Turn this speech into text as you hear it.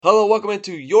Hello, welcome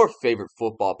into your favorite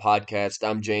football podcast.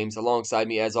 I'm James. Alongside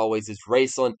me, as always, is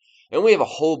Raceland, and we have a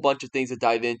whole bunch of things to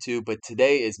dive into. But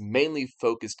today is mainly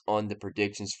focused on the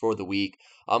predictions for the week.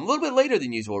 A little bit later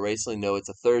than usual, Raceland. No, it's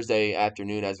a Thursday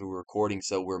afternoon as we're recording,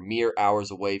 so we're mere hours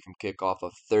away from kickoff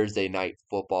of Thursday night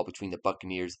football between the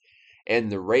Buccaneers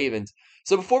and the Ravens.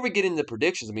 So before we get into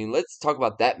predictions, let's talk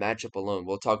about that matchup alone.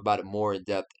 We'll talk about it more in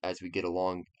depth as we get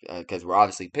along because we're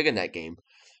obviously picking that game.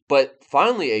 But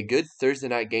finally, a good Thursday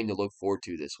night game to look forward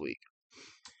to this week.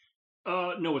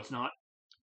 No, it's not.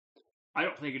 I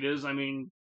don't think it is. The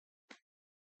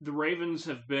Ravens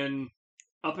have been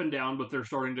up and down, but they're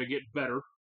starting to get better,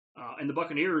 and the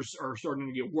Buccaneers are starting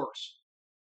to get worse.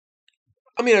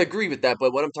 I agree with that,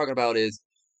 but what I'm talking about is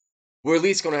we're at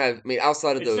least going to have.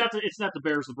 Outside of It's not the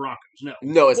Bears, the Broncos. No,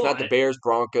 no, it's not the but Bears,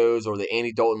 Broncos, or the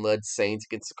Andy Dalton led Saints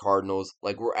against the Cardinals.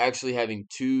 Like we're actually having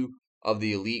two of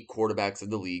the elite quarterbacks of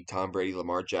the league, Tom Brady,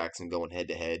 Lamar Jackson, going head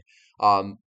to head.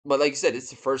 But like you said, it's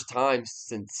the first time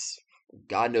since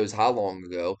God knows how long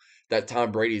ago that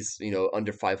Tom Brady's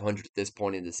under 500 at this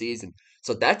point in the season.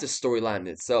 So that's a storyline in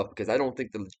itself because I don't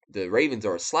think the Ravens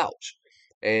are a slouch.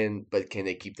 But can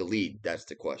they keep the lead? That's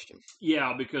the question.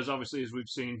 yeah, because obviously, as we've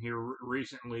seen here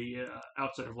recently,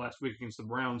 outside of last week against the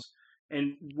Browns,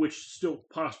 and which still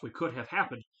possibly could have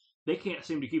happened, they can't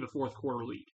seem to keep a fourth quarter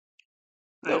lead,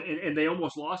 Nope. and they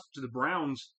almost lost to the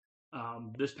Browns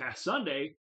this past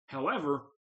Sunday. However,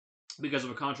 because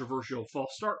of a controversial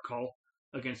false start call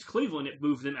against Cleveland, it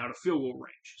moved them out of field goal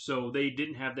range. So they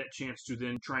didn't have that chance to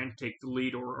then try and take the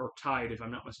lead or tie it, if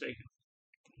I'm not mistaken.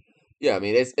 Yeah,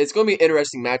 it's going to be an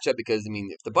interesting matchup because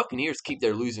if the Buccaneers keep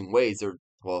their losing ways,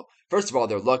 first of all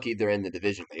they're lucky they're in the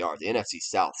division they are. The NFC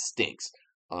South stinks.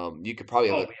 You could probably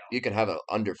Oh yeah, you can have an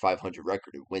under 500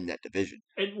 record to win that division.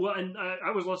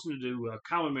 I was listening to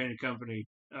Common Man and Company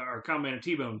or Common Man and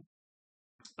T-Bone.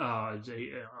 It's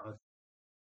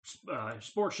a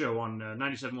sports show on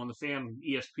 97.1 The Fan,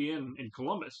 ESPN in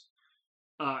Columbus,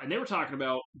 and they were talking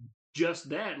about just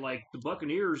that. Like the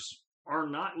Buccaneers are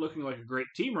not looking like a great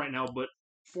team right now, but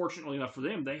fortunately enough for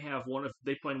them,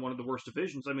 they play in one of the worst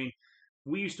divisions.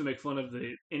 We used to make fun of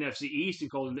the NFC East and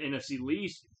call them the NFC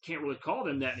least. Can't really call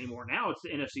them that anymore. Now it's the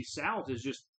NFC South is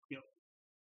just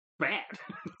bad.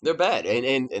 They're bad,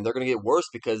 and they're going to get worse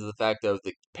because of the fact of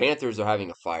the Panthers are having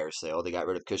a fire sale. They got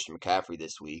rid of Christian McCaffrey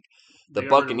this week. The They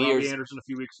got rid of Robbie Buccaneers Anderson a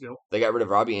few weeks ago. they got rid of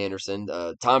Robbie Anderson.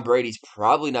 Tom Brady's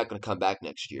probably not going to come back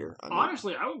next year.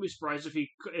 Honestly, I would be surprised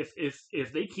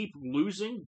if they keep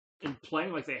losing and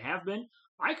playing like they have been.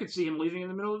 I could see him leaving in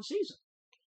the middle of the season.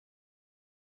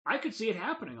 I could see it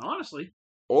happening, honestly.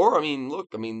 Or, look,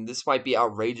 this might be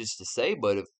outrageous to say,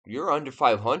 but if you're under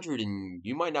 500 and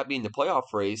you might not be in the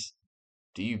playoff race,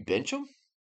 do you bench him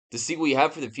to see what you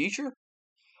have for the future?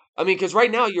 Because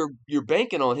right now you're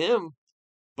banking on him,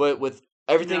 but with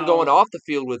everything going No, off the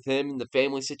field with him and the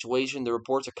family situation, the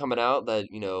reports are coming out that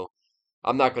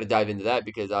I'm not going to dive into that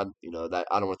because that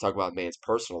I don't want to talk about man's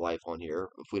personal life on here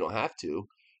if we don't have to,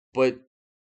 but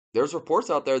there's reports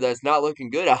out there that's not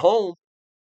looking good at home.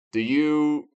 Do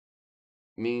you?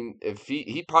 If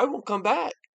he probably won't come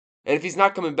back. And if he's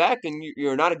not coming back, then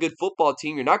you're not a good football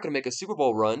team. You're not going to make a Super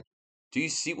Bowl run. Do you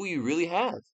see what you really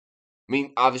have?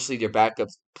 Obviously their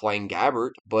backup's playing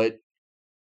Gabbert, but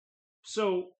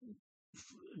so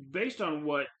based on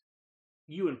what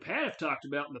you and Pat have talked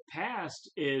about in the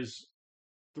past, is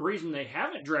the reason they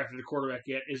haven't drafted a quarterback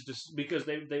yet is just because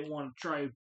they want to try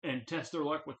and test their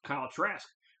luck with Kyle Trask.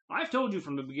 I've told you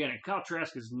from the beginning, Kyle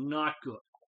Trask is not good.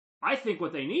 I think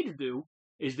what they need to do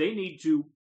is they need to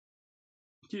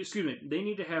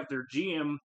have their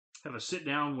GM have a sit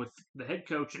down with the head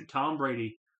coach and Tom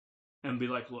Brady and be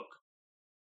like, look,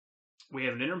 we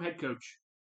have an interim head coach.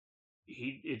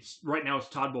 It's right now it's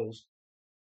Todd Bowles.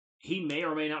 He may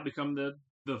or may not become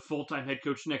the full time head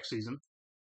coach next season.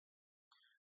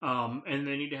 And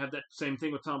they need to have that same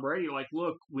thing with Tom Brady. Like,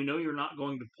 look, we know you're not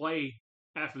going to play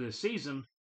after this season.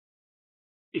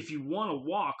 If you want to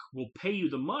walk, we'll pay you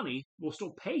the money. We'll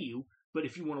still pay you, but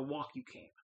if you want to walk, you can.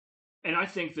 And I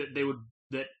think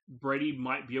that Brady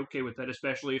might be okay with that,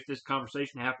 especially if this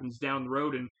conversation happens down the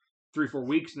road in 3 or 4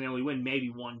 weeks and they only win maybe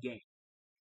one game.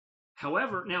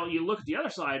 However, now you look at the other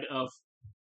side of,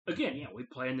 again, yeah, we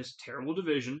play in this terrible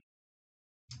division.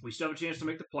 We still have a chance to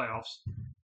make the playoffs.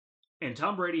 And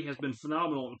Tom Brady has been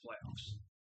phenomenal in the playoffs.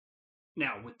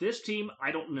 Now, with this team,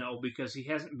 I don't know because he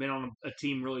hasn't been on a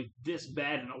team really this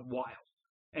bad in a while.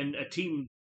 And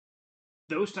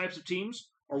those types of teams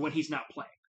are when he's not playing,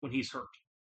 when he's hurt.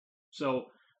 So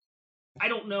I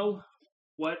don't know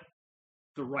what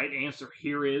the right answer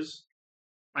here is.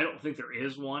 I don't think there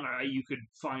is one. You could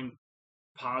find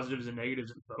positives and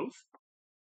negatives in both.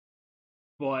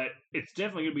 But it's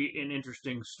definitely going to be an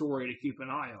interesting story to keep an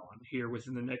eye on here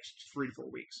within the next 3 to 4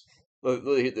 weeks. Well,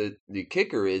 the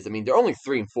kicker is, I mean, they're only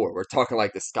 3-4. We're talking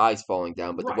like the sky's falling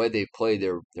down, but the Right. way they play,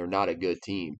 they're not a good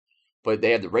team. But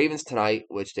they have the Ravens tonight,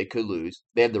 which they could lose.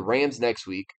 They have the Rams next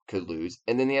week, could lose,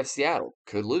 and then they have Seattle,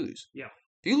 could lose. Yeah.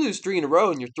 If you lose 3 in a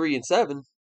row and you're 3-7,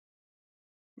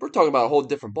 we're talking about a whole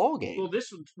different ball game. Well,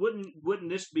 this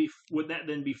would that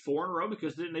then be 4 in a row?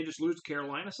 Because didn't they just lose to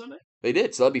Carolina Sunday? They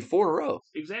did, so that'd be 4 in a row.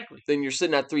 Exactly. Then you're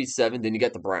sitting at 3-7. Then you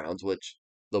got the Browns, which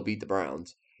they'll beat the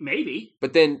Browns. Maybe.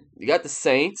 But then you got the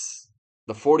Saints,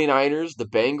 the 49ers, the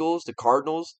Bengals, the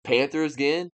Cardinals, Panthers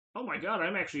again. Oh my God,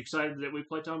 I'm actually excited that we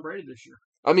play Tom Brady this year.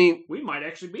 I mean, We might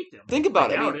actually beat them. think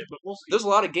about I it. I doubt mean, it, but we'll see. there's a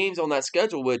lot of games on that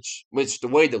schedule, which the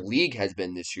way the league has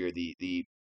been this year,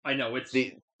 I know it's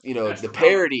the astronomical.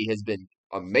 parity has been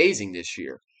amazing this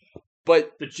year.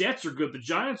 But The Jets are good. The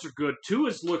Giants are good.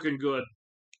 Tua's looking good.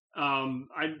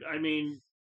 I mean,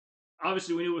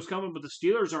 obviously we knew it was coming, but the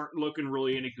Steelers aren't looking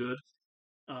really any good.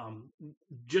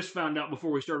 Just found out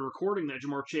before we started recording that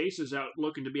Jamar Chase is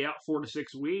looking to be out 4 to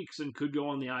 6 weeks and could go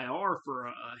on the IR for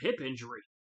a hip injury.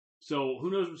 So who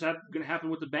knows what's going to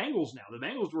happen with the Bengals now? The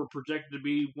Bengals were projected to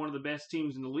be one of the best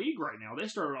teams in the league right now. They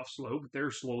started off slow, but they're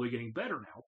slowly getting better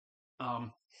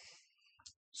now.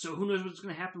 So who knows what's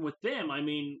going to happen with them? I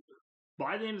mean,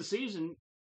 by the end of the season,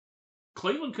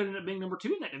 Cleveland could end up being number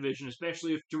 2 in that division,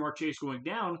 especially if Jamar Chase going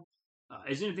down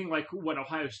is anything like what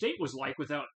Ohio State was like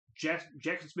without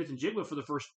Jackson Smith and Jigba for the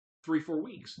first 3-4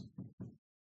 weeks.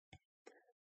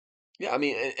 yeah, I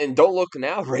mean, and don't look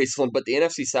now, Raceland, but the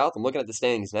NFC South, I'm looking at the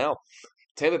standings now.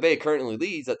 Tampa Bay currently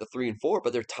leads at the 3-4,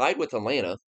 but they're tied with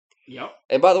Atlanta. Yep.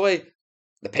 And by the way,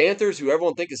 the Panthers, who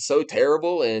everyone thinks is so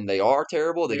terrible, and they are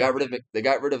terrible, they got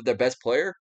rid of their best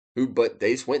player, but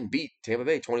they just went and beat Tampa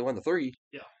Bay 21-3.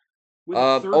 Yeah. With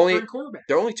a third-string quarterback.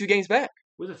 They're only 2 games back.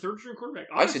 With a third-string quarterback.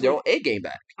 Honestly, actually, they're only 8 game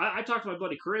back. I talked to my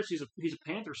buddy Chris. He's a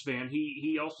Panthers fan.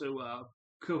 He also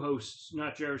co-hosts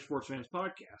Not Your Average Sports Fans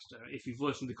podcast. If you've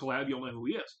listened to Collab, you'll know who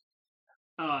he is.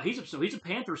 He's a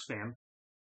Panthers fan,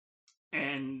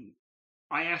 and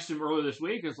I asked him earlier this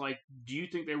week, "Is like, do you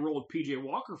think they rolled PJ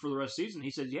Walker for the rest of the season?" He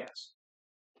said yes.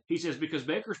 He says because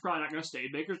Baker's probably not going to stay.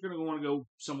 Baker's going to want to go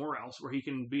somewhere else where he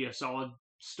can be a solid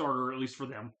starter, at least for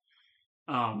them.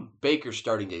 Baker's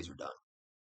starting days are done.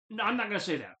 No, I'm not going to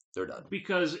say that. They're done.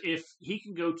 Because if he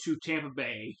can go to Tampa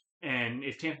Bay, and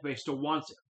if Tampa Bay still wants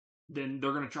him, then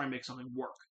they're going to try and make something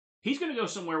work. He's going to go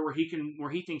somewhere where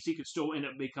he thinks he could still end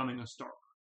up becoming a starter.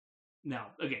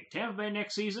 Now, again, Tampa Bay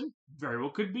next season very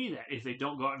well could be that if they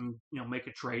don't go out and make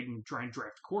a trade and try and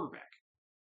draft a quarterback.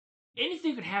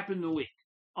 Anything could happen in the league.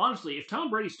 Honestly, if Tom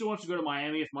Brady still wants to go to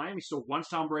Miami, if Miami still wants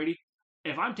Tom Brady,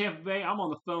 if I'm Tampa Bay, I'm on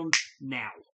the phone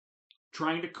now,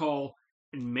 trying to call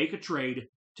and make a trade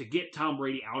to get Tom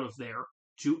Brady out of there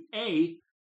to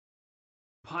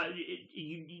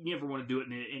you never want to do it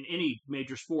in any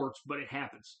major sports, but it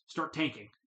happens. Start tanking.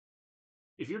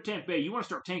 If you're Tampa Bay, you want to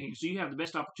start tanking so you have the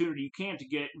best opportunity you can to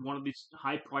get one of these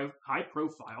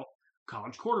high-profile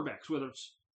college quarterbacks, whether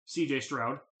it's C.J.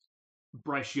 Stroud,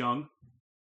 Bryce Young.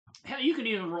 Hell, you can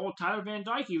even roll Tyler Van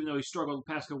Dyke, even though he struggled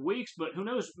the past couple weeks. But who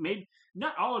knows? Maybe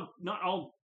not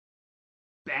all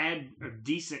bad or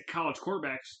decent college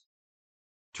quarterbacks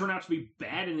turn out to be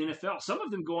bad in the NFL. Some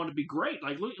of them go on to be great.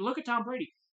 Like look at Tom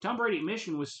Brady. Tom Brady at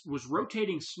Michigan was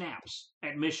rotating snaps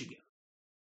at Michigan.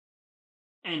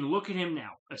 And look at him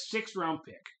now, a 6th-round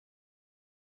pick,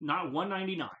 not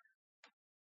 199.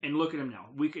 And look at him now.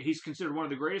 He's considered one of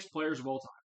the greatest players of all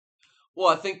time. Well,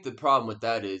 I think the problem with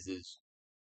that is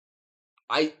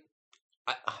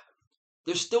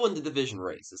they're still in the division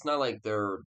race. It's not like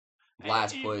they're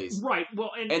last place, right?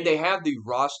 Well, and they have the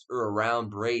roster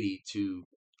around Brady to,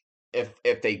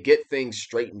 if they get things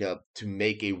straightened up, to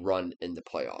make a run in the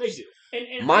playoffs. They do.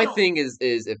 And my thing is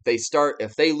if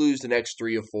they lose the next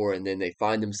 3 or 4, and then they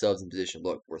find themselves in position.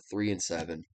 Look, we're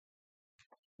 3-7.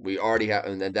 We already have,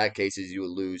 and in that case, you would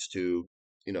lose to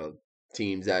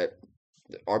teams that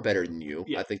are better than you.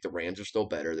 Yeah. I think the Rams are still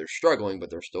better. They're struggling, but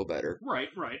they're still better. Right.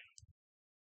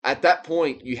 At that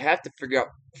point, you have to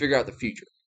figure out the future.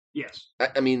 Yes.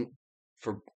 I mean,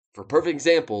 for perfect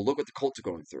example, look what the Colts are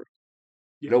going through.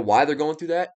 Yeah. You know why they're going through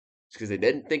that? It's because they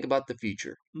didn't think about the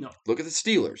future. No. Look at the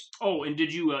Steelers. Oh, and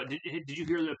did you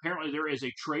hear that apparently there is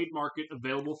a trade market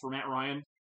available for Matt Ryan?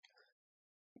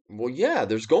 Well, yeah,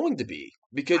 there's going to be,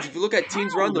 because if you look at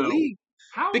teams around the league.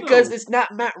 How? Because it's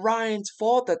not Matt Ryan's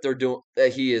fault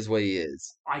that he is what he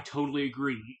is. I totally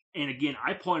agree. And again,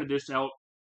 I pointed this out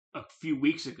a few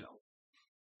weeks ago.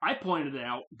 I pointed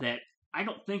out that I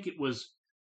don't think it was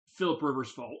Philip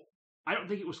Rivers' fault. I don't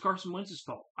think it was Carson Wentz's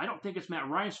fault. I don't think it's Matt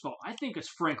Ryan's fault. I think it's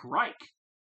Frank Reich.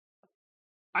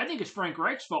 I think it's Frank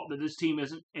Reich's fault that this team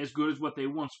isn't as good as what they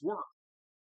once were.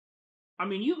 I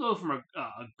mean, you go from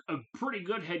a pretty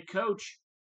good head coach,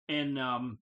 and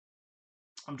I'm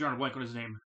drawing a blank on his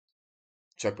name.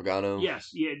 Chuck Pagano. Yes,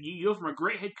 yeah, you go from a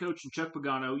great head coach in Chuck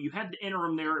Pagano. You had the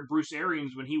interim there at Bruce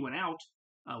Arians when he went out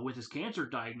with his cancer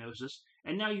diagnosis,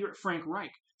 and now you're at Frank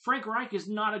Reich. Frank Reich is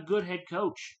not a good head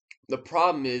coach. The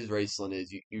problem is, Raceland,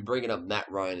 is you bringing up Matt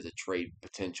Ryan as a trade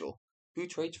potential. Who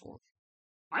trades for him?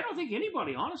 I don't think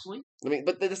anybody, honestly. I mean,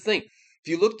 but this thing, if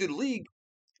you look through the league,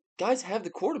 guys have the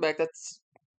quarterback that's.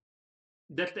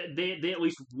 That they at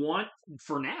least want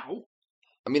for now.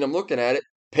 I mean, I'm looking at it.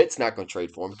 Pitt's not going to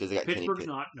trade for him because they got Kenny Pittsburgh's Pitt.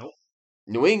 not. Nope.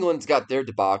 New England's got their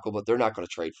debacle, but they're not going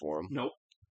to trade for him. Nope.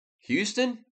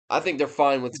 Houston, I think they're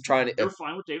fine with trying to. They're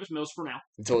fine with Davis Mills for now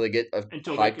Until they get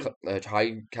a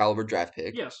high caliber draft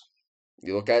pick. Yes.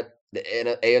 You look at the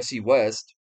AFC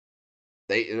West,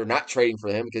 they're not trading for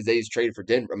him because they just traded for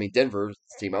Denver. I mean, Denver's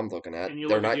the team I'm looking at.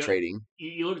 They're not trading.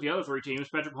 You look at the other three teams.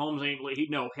 Patrick Mahomes ain't.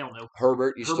 No, hell no.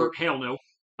 Herbert, hell no.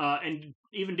 And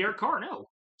even Derek Carr, no.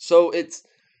 So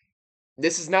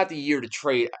this is not the year to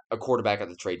trade a quarterback at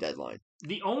the trade deadline.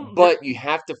 But you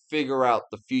have to figure out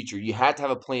the future. You have to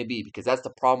have a plan B because that's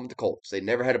the problem with the Colts. They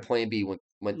never had a plan B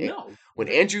when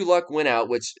Andrew Luck went out,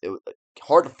 which it was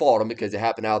hard to fault them because it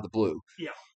happened out of the blue.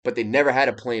 Yeah. But they never had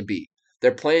a plan B.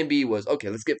 Their plan B was, okay,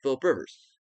 let's get Phillip Rivers.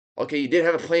 Okay, you didn't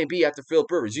have a plan B after Phillip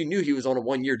Rivers. You knew he was on a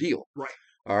 1-year deal. Right.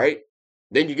 All right.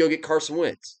 Then you go get Carson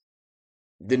Wentz.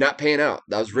 Did not pan out.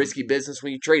 That was risky business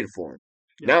when you traded for him.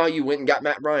 Yeah. Now you went and got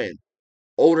Matt Ryan.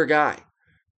 Older guy.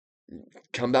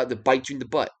 Come out to bite you in the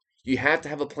butt. You have to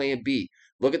have a plan B.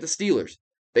 Look at the Steelers.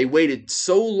 They waited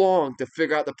so long to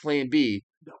figure out the plan B.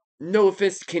 No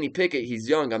offense to Kenny Pickett. He's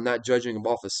young. I'm not judging him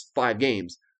off of 5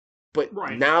 games. But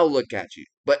now look at you.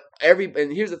 But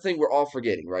and here's the thing we're all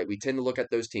forgetting, right? We tend to look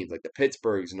at those teams like the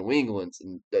Pittsburghs and the New Englands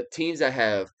and the teams that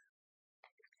have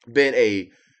been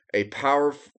a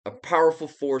powerful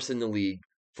force in the league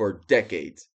for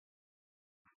decades.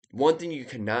 One thing you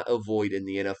cannot avoid in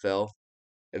the NFL,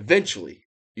 eventually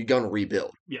you're going to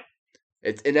rebuild. Yeah.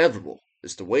 It's inevitable.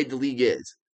 It's the way the league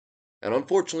is. And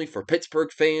unfortunately for Pittsburgh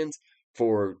fans,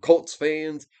 for Colts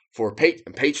fans, for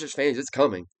Patriots fans, it's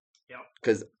coming. Yeah.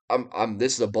 Because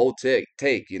this is a bold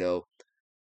take, you know.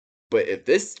 But if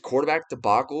this quarterback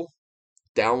debacle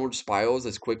downward spirals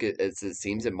as quick as it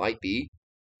seems it might be,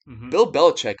 Bill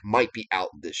Belichick might be out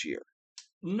this year.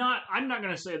 I'm not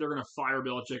going to say they're going to fire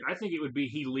Belichick. I think it would be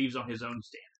he leaves on his own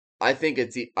stand. I think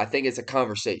it's a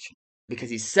conversation because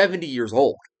he's 70 years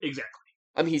old. Exactly.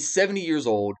 I mean, he's 70 years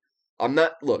old. I'm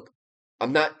not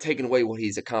taking away what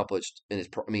he's accomplished in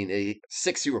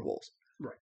 6 Super Bowls.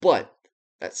 Right. But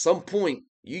at some point,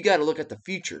 you got to look at the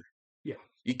future. Yeah.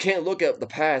 You can't look at the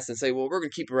past and say, well, we're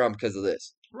going to keep him around because of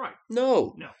this. Right.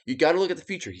 No. You got to look at the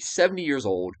future. He's 70 years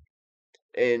old,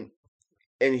 and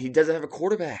he doesn't have a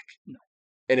quarterback. No.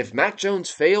 And if Mac Jones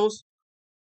fails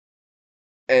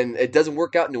and it doesn't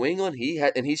work out in New England,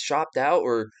 and he's shopped out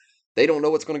or they don't know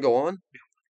what's going to go on,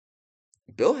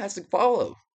 Bill has to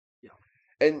follow. Yeah.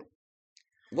 And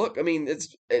look, I mean,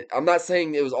 I'm not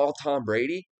saying it was all Tom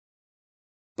Brady,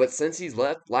 but since he's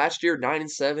left last year,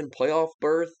 9-7 playoff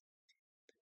berth.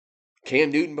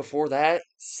 Cam Newton before that,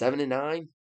 7-9.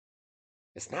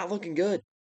 It's not looking good.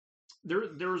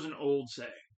 There's an old saying.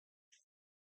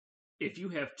 If you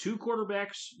have 2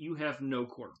 quarterbacks, you have no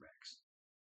quarterbacks.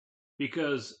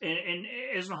 Because, and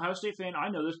as an Ohio State fan, I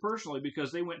know this personally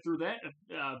because they went through that,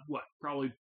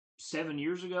 probably 7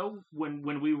 years ago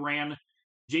when we ran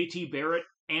J.T. Barrett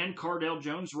and Cardale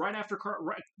Jones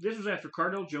this was after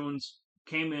Cardale Jones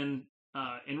came in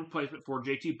replacement for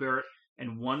J.T. Barrett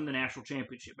and won the national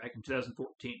championship back in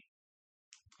 2014.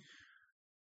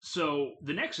 So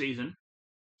the next season,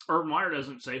 Urban Meyer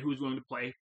doesn't say who's going to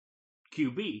play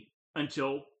QB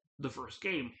until the first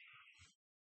game.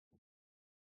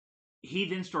 He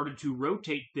then started to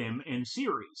rotate them in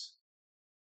series.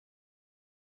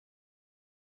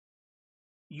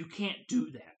 You can't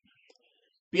do that.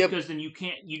 Because then you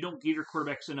don't give your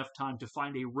quarterbacks enough time to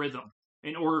find a rhythm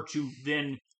in order to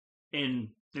then, in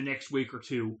the next week or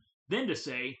two, then to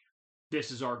say,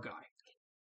 this is our guy.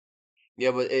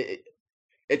 Yeah, but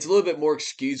it's a little bit more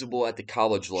excusable at the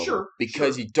college level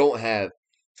because you don't have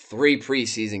 3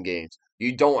 preseason games.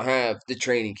 You don't have the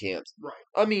training camps. Right.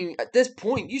 I mean, at this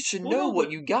point, you should know what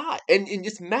you got. And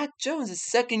just Mac Jones is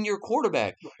second-year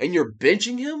quarterback, and you're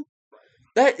benching him?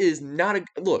 That is not a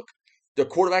 – look, the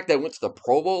quarterback that went to the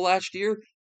Pro Bowl last year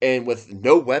and with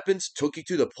no weapons took you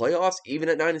to the playoffs, even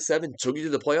at 9-7, took you to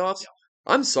the playoffs? Yeah.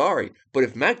 I'm sorry, but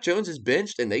if Mac Jones is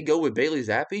benched and they go with Bailey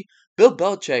Zappi, Bill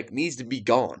Belichick needs to be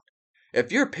gone.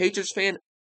 If you're a Patriots fan,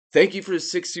 Thank you for the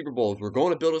 6 Super Bowls. We're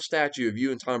going to build a statue of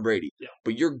you and Tom Brady, Yeah.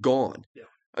 but you're gone. Yeah.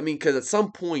 I mean, because at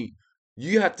some point,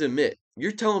 you have to admit,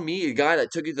 you're telling me a guy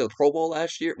that took you to the Pro Bowl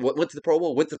last year, went to the Pro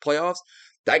Bowl, went to the playoffs,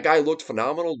 that guy looked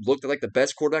phenomenal, looked like the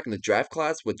best quarterback in the draft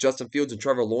class with Justin Fields and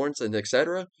Trevor Lawrence and et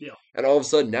cetera. Yeah. And all of a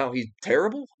sudden now he's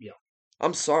terrible? Yeah.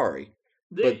 I'm sorry.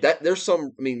 But there's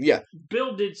some, I mean, yeah.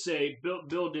 Bill did say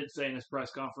in his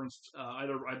press conference,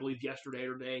 either I believe yesterday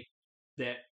or today,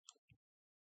 that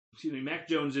Mac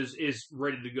Jones is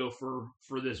ready to go for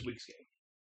this week's game.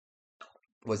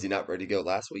 Was he not ready to go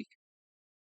last week?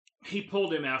 He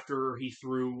pulled him after he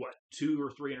threw, 2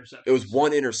 or 3 interceptions? It was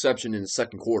 1 interception in the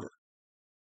second quarter.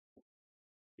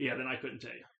 Yeah, then I couldn't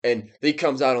tell you. And he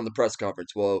comes out on the press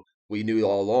conference, well, we knew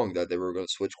all along that they were going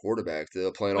to switch quarterbacks.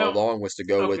 The plan all along was to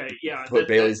go with put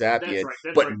Bailey Zappi in.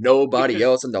 Right, but nobody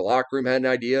else in the locker room had an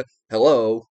idea.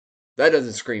 Hello? That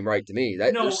doesn't scream right to me.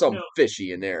 There's something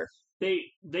fishy in there.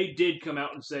 They did come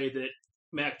out and say that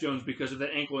Mac Jones, because of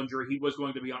that ankle injury, he was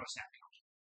going to be on a snap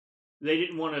count. They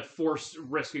didn't want to force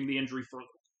risking the injury further,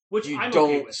 which I'm okay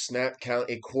with. You don't snap count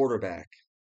a quarterback.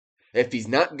 If he's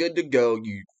not good to go,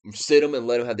 you sit him and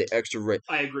let him have the extra rate.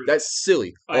 I agree. That's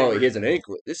silly. He has an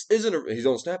ankle. This isn't his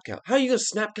own snap count. How are you going to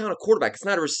snap count a quarterback? It's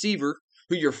not a receiver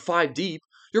who you're 5 deep.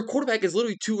 Your quarterback is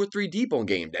literally 2 or 3 deep on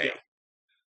game day.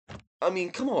 Yeah. I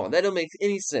mean, come on. That doesn't make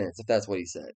any sense if that's what he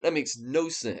said. That makes no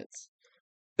sense.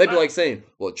 That'd be like saying,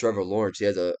 well, Trevor Lawrence, he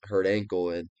has a hurt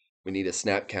ankle and we need to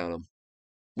snap count him.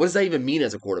 What does that even mean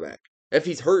as a quarterback? If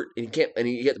he's hurt and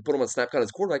you have to put him on snap count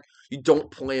as a quarterback, you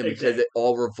don't play him because it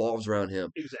all revolves around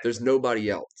him. Exactly. There's nobody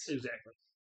else. Exactly.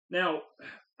 Now,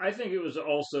 I think it was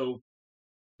also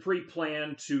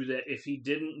pre-planned too that if he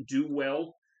didn't do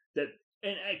well,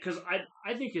 because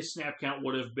I think his snap count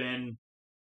would have been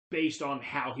based on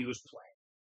how he was playing.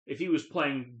 If he was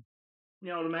playing,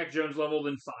 the Mac Jones level,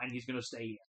 then fine, he's going to stay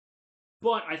in.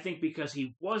 But I think because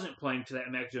he wasn't playing to that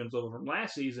Mac Jones level from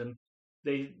last season,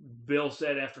 Bill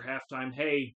said after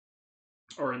halftime,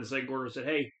 or in the second quarter, said,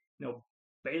 hey,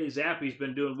 Bailey Zappi's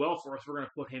been doing well for us. We're going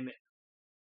to put him in.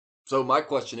 So my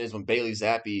question is, when Bailey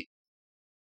Zappi,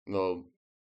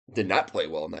 did not play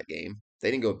well in that game, they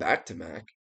didn't go back to Mac,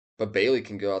 but Bailey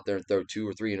can go out there and throw 2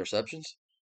 or 3 interceptions.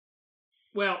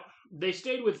 Well, they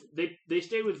stayed with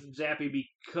Zappi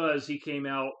because he came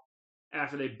out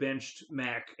after they benched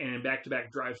Mac and in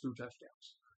back-to-back drives through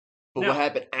touchdowns. But what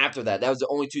happened after that? That was the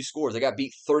only 2 scores. They got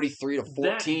beat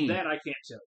 33-14. That I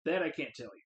can't tell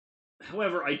you.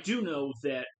 However, I do know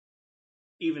that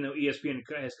even though ESPN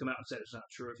has come out and said it's not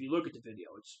true, if you look at the video,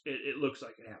 it looks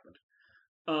like it happened.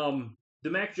 The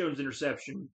Mac Jones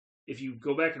interception, if you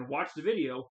go back and watch the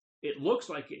video, it looks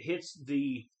like it hits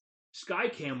the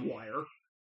Skycam wire,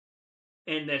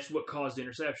 and that's what caused the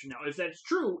interception. Now, if that's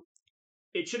true,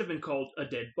 it should have been called a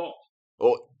dead ball.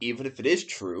 Well, even if it is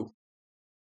true,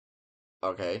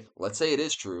 okay, let's say it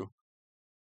is true,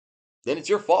 then it's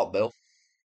your fault, Bill.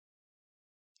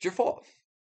 It's your fault.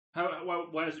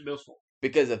 Why is it Bill's fault?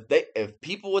 Because if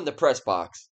people in the press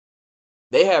box,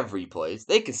 they have replays,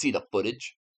 they can see the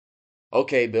footage.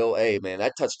 Okay, Bill, hey, man,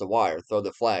 that touched the wire. Throw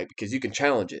the flag because you can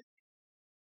challenge it.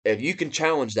 If you can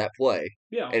challenge that play,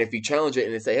 and if you challenge it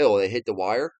and they say, hey, well, they hit the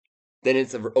wire, then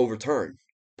it's overturned.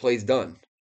 Play's done.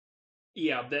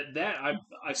 Yeah, I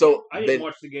didn't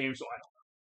watch the game, so I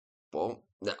don't know.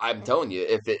 Well, I'm telling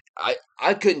you,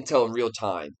 I couldn't tell in real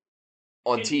time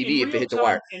on TV if it hit the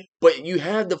wire. But you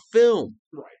have the film.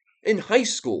 Right. In high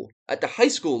school, at the high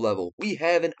school level, we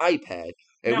have an iPad,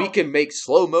 and we can make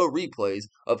slow-mo replays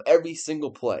of every single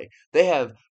play. They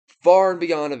have far and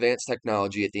beyond advanced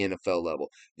technology at the NFL level.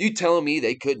 You telling me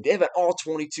they have an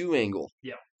all-22 angle?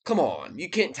 Yeah. Come on. You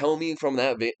can't tell me from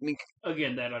that.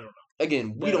 Again, that I don't know.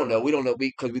 Again, we don't know. We don't know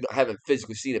because we haven't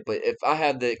physically seen it. But if I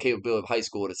have the capability of high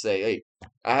school to say, hey,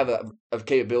 I have a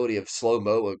capability of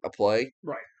slow-mo a play.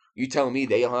 Right. You telling me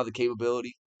they don't have the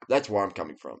capability? That's where I'm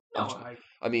coming from. No,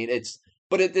 I mean,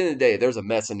 but at the end of the day, there's a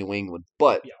mess in New England.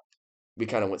 But we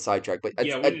kind of went sidetracked. But we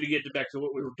need to get back to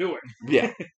what we were doing.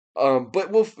 Yeah.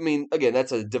 But again,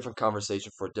 that's a different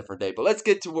conversation for a different day. But let's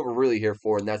get to what we're really here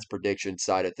for, and that's prediction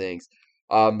side of things.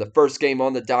 The first game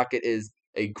on the docket is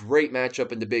a great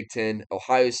matchup in the Big Ten.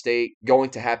 Ohio State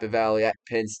going to Happy Valley at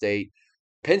Penn State.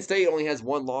 Penn State only has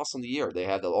 1 loss on the year. They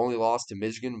had the only loss to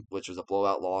Michigan, which was a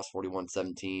blowout loss,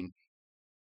 41-17.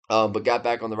 But got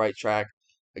back on the right track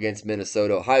against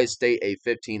Minnesota. Ohio State, a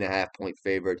 15.5-point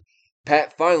favorite.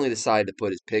 Pat finally decided to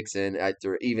put his picks in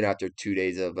after 2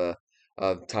 days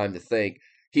of time to think.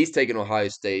 He's taking Ohio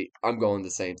State. I'm going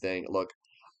the same thing. Look,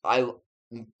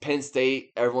 Penn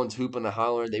State, everyone's hooping and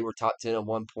hollering. They were top 10 at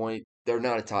one point. they're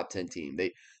not a top 10 team.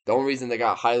 The only reason they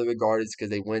got highly regarded is because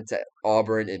they went to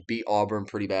Auburn and beat Auburn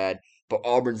pretty bad. But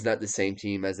Auburn's not the same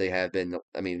team as they have been.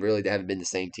 I mean, really, they haven't been the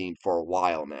same team for a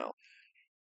while now.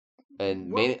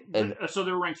 And Well, and so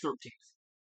they were ranked 13th.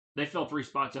 They fell 3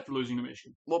 spots after losing to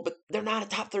Michigan. well, but they're not a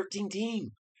top 13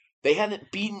 team. They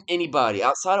haven't beaten anybody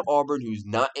outside of Auburn, who's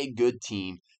not a good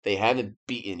team. They haven't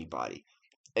beat anybody.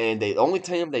 And the only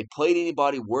time they played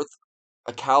anybody worth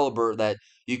a caliber that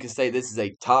you can say this is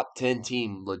a top 10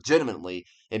 team legitimately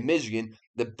in Michigan,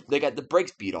 they got the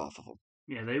brakes beat off of them.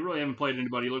 Yeah, they really haven't played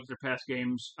anybody. Look at their past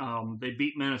games. They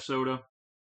beat Minnesota.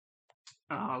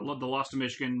 They lost to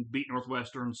Michigan, beat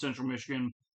Northwestern, Central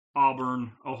Michigan,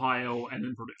 Auburn, Ohio, and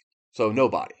then Purdue. So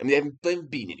nobody. I mean, they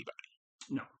haven't beaten anybody.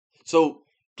 No. So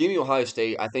give me Ohio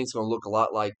State. I think it's going to look a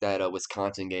lot like that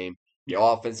Wisconsin game. The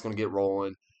offense is going to get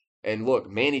rolling. And look,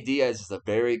 Manny Diaz is a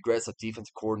very aggressive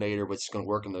defensive coordinator, which is going to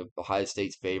work in the Ohio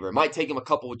State's favor. It might take him a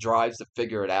couple of drives to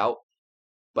figure it out,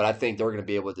 but I think they're going to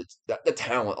be able to. The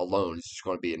talent alone is just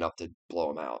going to be enough to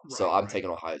blow them out. So I'm taking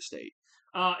Ohio State.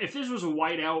 If this was a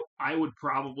whiteout, I would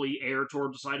probably err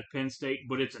toward the side of Penn State,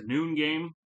 but it's a noon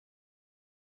game.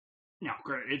 Now,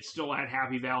 granted, it's still at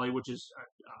Happy Valley, which is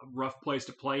a rough place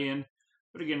to play in.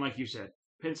 But again, like you said,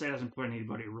 Penn State hasn't played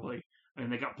anybody really,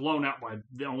 and they got blown out by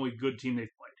the only good team they've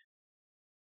played.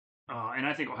 And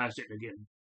I think Ohio State, again,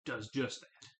 does just that.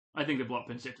 I think they blow up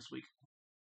Penn State this week.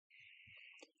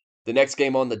 The next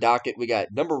game on the docket, we got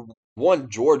number 1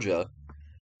 Georgia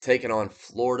taking on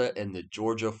Florida in the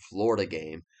Georgia-Florida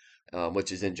game,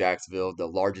 which is in Jacksonville, the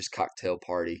largest cocktail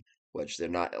party, which they're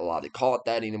not allowed to call it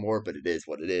that anymore, but it is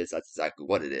what it is. That's exactly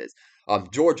what it is.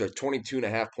 Georgia,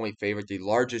 22.5-point favorite, the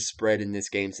largest spread in this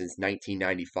game since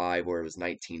 1995, where it was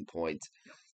 19 points.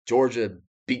 Georgia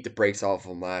beat the brakes off of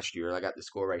them last year. I got the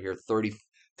score right here,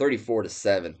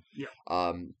 34-7.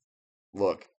 Yeah.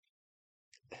 Look,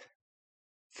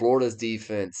 Florida's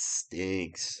defense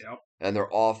stinks. Yep. And their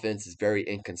offense is very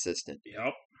inconsistent.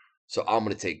 Yep. So I'm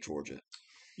going to take Georgia.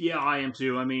 Yeah, I am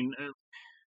too. I mean,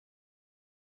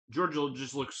 Georgia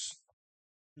just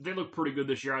they look pretty good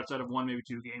this year outside of one, maybe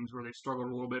 2 games where they struggled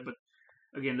a little bit. But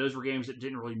again, those were games that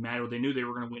didn't really matter. They knew they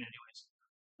were going to win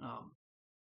anyways.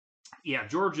 Yeah,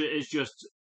 Georgia is just,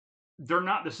 they're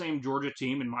not the same Georgia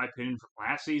team, in my opinion, from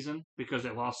last season because they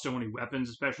lost so many weapons,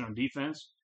 especially on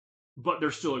defense. But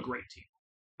they're still a great team.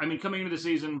 I mean, coming into the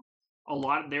season,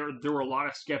 there were a lot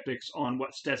of skeptics on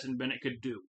what Stetson Bennett could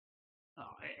do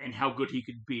and how good he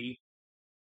could be.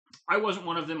 I wasn't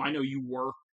one of them. I know you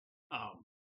were.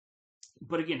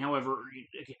 But again, however,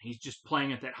 he's just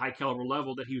playing at that high caliber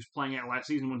level that he was playing at last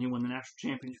season when he won the national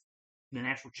championship. The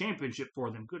national championship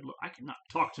for them. Good look. I cannot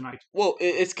talk tonight. Well,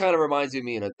 it's kind of reminds me of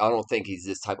me, and I don't think he's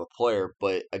this type of player,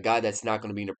 but a guy that's not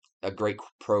going to be a great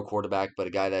pro quarterback, but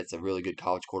a guy that's a really good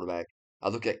college quarterback. I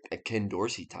look at a Ken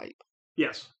Dorsey type.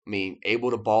 Yes. I mean,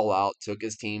 able to ball out, took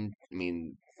his team. I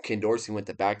mean, Ken Dorsey went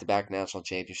to back-to-back national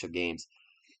championship games.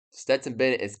 Stetson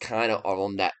Bennett is kind of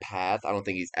on that path. I don't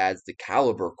think he's as the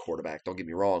caliber quarterback, don't get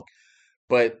me wrong,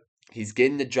 but he's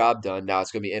getting the job done. Now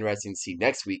it's going to be interesting to see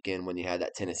next weekend when you have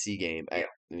that Tennessee game. Yeah.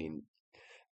 I mean,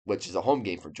 which is a home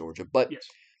game for Georgia, but yes.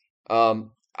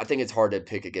 I think it's hard to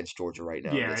pick against Georgia right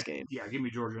now in this game. Yeah, give me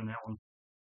Georgia in that one.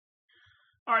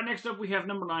 All right, next up we have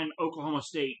number 9 Oklahoma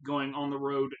State going on the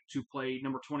road to play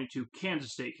number 22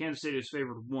 Kansas State. Kansas State is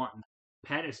favored 1.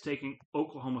 Pat is taking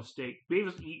Oklahoma State.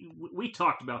 Beavis, we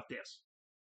talked about this.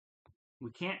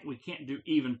 We can't do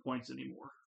even points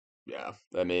anymore. Yeah,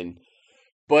 I mean,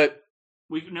 but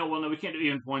we can't do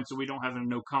even points, so we don't have a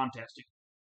no contesting.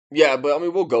 Yeah, but I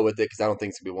mean, we'll go with it because I don't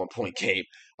think it's gonna be a 1-point game.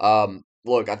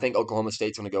 Look, I think Oklahoma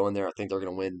State's gonna go in there. I think they're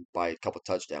gonna win by a couple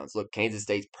touchdowns. Look, Kansas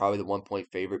State's probably the 1-point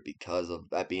favorite because of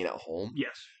that being at home.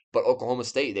 Yes. But Oklahoma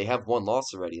State, they have one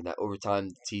loss already in that overtime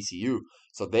TCU.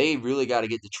 So they really got to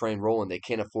get the train rolling. They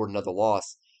can't afford another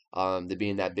loss to be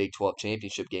in that Big 12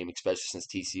 championship game, especially since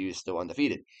TCU is still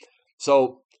undefeated.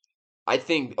 So I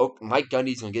think Mike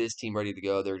Gundy's going to get his team ready to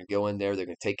go. They're going to go in there. They're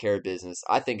going to take care of business.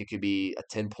 I think it could be a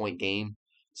 10-point game,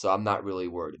 so I'm not really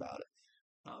worried about it.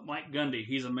 Mike Gundy,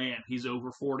 he's a man. He's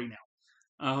over 40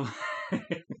 now.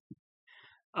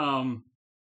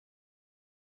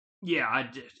 Yeah,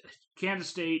 Kansas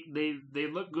State, they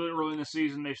look good early in the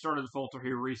season. They started to falter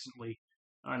here recently.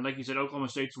 And like you said, Oklahoma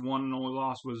State's one and only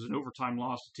loss was an overtime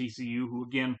loss to TCU, who,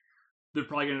 again, they're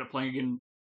probably going to end up playing again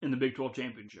in the Big 12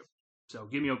 championship. So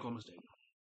give me Oklahoma State.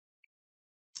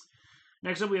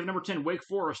 Next up, we have number 10, Wake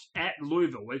Forest at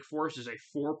Louisville. Wake Forest is a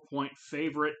 4-point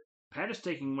favorite. Pat is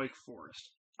taking Wake Forest.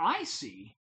 I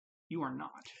see you are not.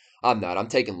 I'm not. I'm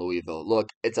taking Louisville. Look,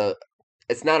 it's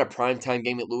not a primetime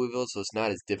game at Louisville, so it's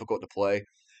not as difficult to play.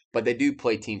 but they do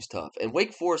play teams tough. And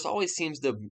Wake Forest always seems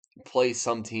to play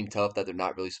some team tough that they're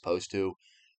not really supposed to.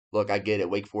 Look, I get it.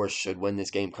 Wake Forest should win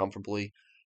this game comfortably.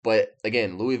 But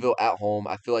again, Louisville at home,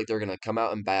 I feel like they're going to come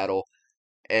out and battle.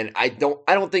 And I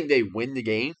don't think they win the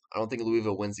game. I don't think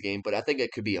Louisville wins the game, but I think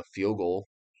it could be a field goal.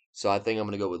 So I think I'm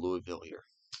going to go with Louisville here.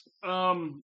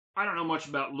 I don't know much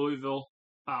about Louisville.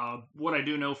 What I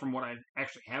do know from what I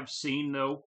actually have seen,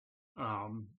 though,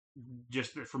 um,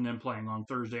 just from them playing on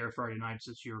Thursday or Friday nights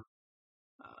this year,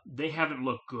 they haven't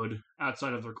looked good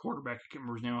outside of their quarterback. I can't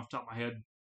remember his name off the top of my head.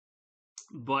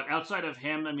 But outside of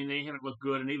him, I mean, they haven't looked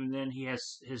good. And even then, he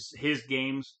has his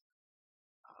games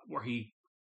where he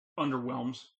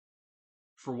underwhelms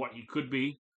for what he could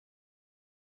be.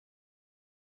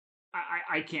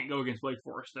 I can't go against Wake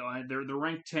Forest, though. They're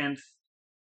ranked 10th.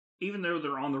 Even though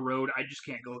they're on the road, I just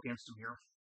can't go against them here.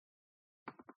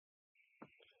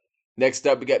 Next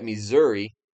up, we got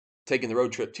Missouri taking the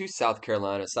road trip to South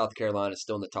Carolina. South Carolina is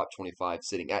still in the top 25,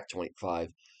 sitting at 25.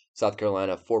 South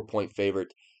Carolina, 4-point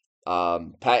favorite.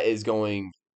 Pat is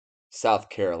going South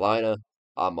Carolina.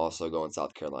 I'm also going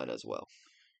South Carolina as well.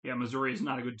 Yeah, Missouri is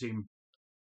not a good team.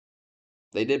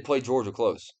 They did play Georgia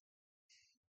close.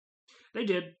 They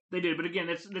did. But again,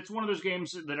 that's one of those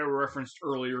games that I referenced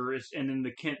earlier, and in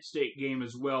the Kent State game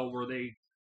as well, where they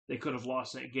could have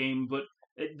lost that game. But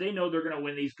they know they're going to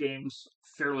win these games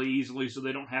fairly easily, so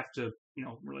they don't have to,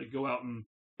 really go out and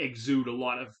exude a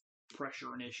lot of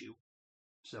pressure and issue.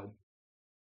 So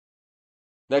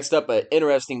next up, an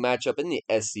interesting matchup in the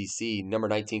SEC. Number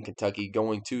 19 Kentucky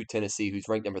going to Tennessee, who's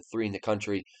ranked number 3 in the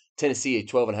country. Tennessee, a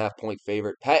 12.5-point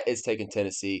favorite. Pat is taking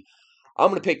Tennessee. I'm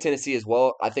going to pick Tennessee as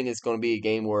well. I think it's going to be a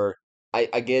game where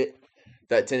I get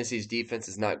that Tennessee's defense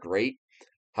is not great.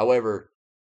 However,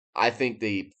 I think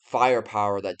the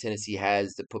firepower that Tennessee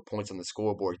has to put points on the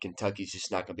scoreboard, Kentucky's just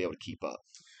not going to be able to keep up.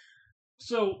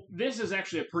 So this is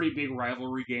actually a pretty big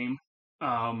rivalry game.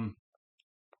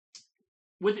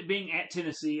 With it being at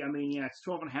Tennessee, I mean, yeah, it's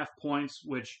 12.5 points,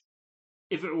 which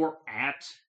if it were at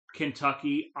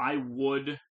Kentucky, I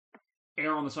would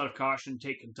err on the side of caution and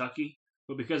take Kentucky.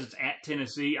 But because it's at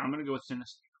Tennessee, I'm going to go with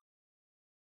Tennessee.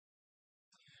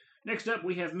 Next up,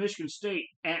 we have Michigan State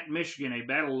at Michigan, a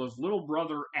battle of little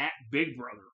brother at big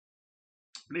brother.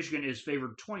 Michigan is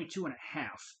favored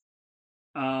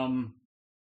 22.5.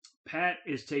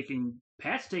 Pat's taking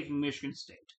Michigan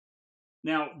State.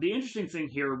 Now, the interesting thing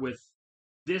here with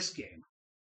this game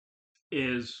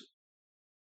is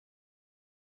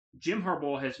Jim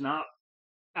Harbaugh has not,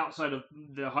 outside of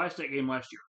the Ohio State game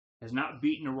last year, has not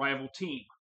beaten a rival team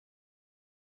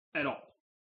at all.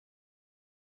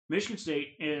 Michigan State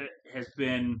has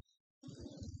been,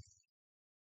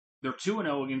 they're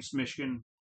 2-0 against Michigan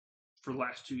for the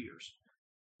last 2 years.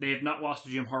 They have not lost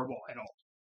to Jim Harbaugh at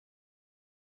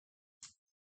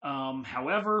all.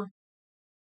 However,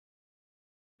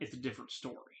 it's a different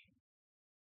story.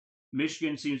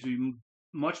 Michigan seems to be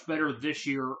much better this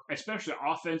year, especially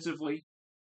offensively,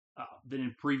 than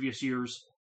in previous years.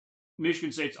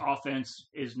 Michigan State's offense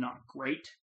is not great.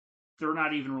 They're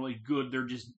not even really good. They're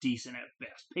just decent at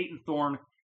best. Peyton Thorne's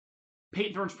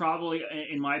probably,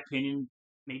 in my opinion,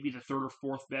 maybe the third or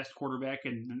fourth best quarterback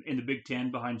in the Big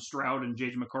Ten behind Stroud and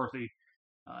J.J. McCarthy.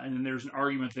 And then there's an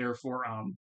argument there for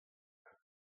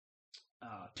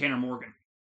Tanner Morgan.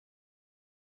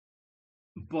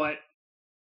 But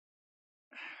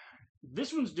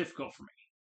this one's difficult for me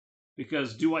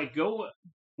because do I go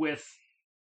with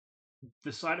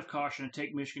the side of caution and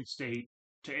take Michigan State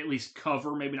to at least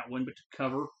cover, maybe not win, but to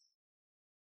cover?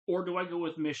 Or do I go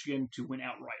with Michigan to win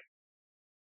outright?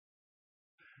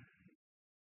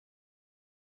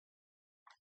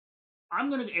 I'm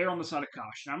going to err on the side of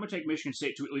caution. I'm going to take Michigan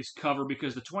State to at least cover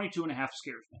because the 22.5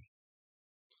 scares me.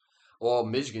 Well,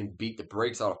 Michigan beat the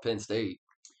brakes out of Penn State,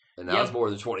 and that was more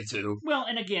than 22. Well,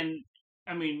 and again,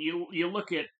 I mean, you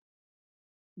look at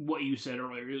what you said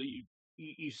earlier.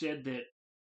 You said that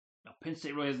Penn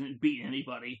State really hasn't beaten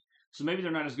anybody, so maybe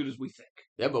they're not as good as we think.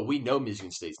 Yeah, but we know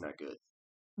Michigan State's not good.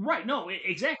 Right, no,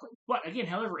 exactly. But again,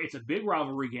 however, it's a big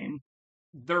rivalry game.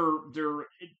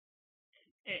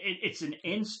 It's an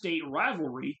in-state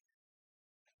rivalry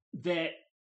that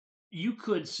you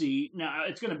could see. Now,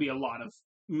 it's going to be a lot of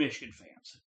Michigan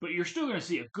fans, but you're still going to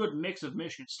see a good mix of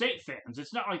Michigan State fans.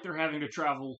 It's not like they're having to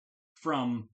travel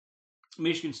from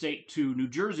Michigan State to New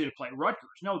Jersey to play Rutgers.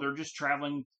 No, they're just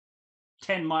traveling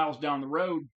 10 miles down the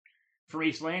road from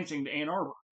East Lansing to Ann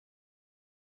Arbor.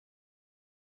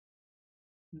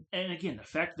 And again, the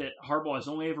fact that Harbaugh has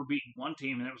only ever beaten one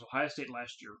team, and that was Ohio State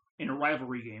last year, in a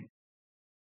rivalry game.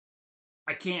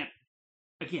 I can't,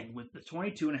 again, with the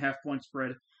 22.5 point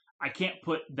spread, I can't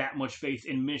put that much faith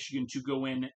in Michigan to go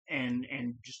in and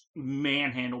just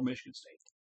manhandle Michigan State.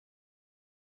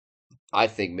 I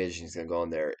think Michigan's going to go in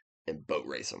there and boat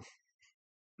race them.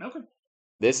 Okay.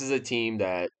 This is a team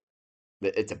that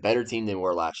it's a better team than we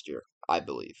were last year, I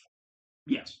believe.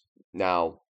 Yes.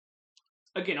 Now,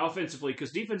 again, offensively,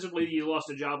 because defensively you lost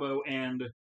to Jabo and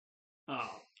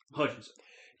Hutchinson.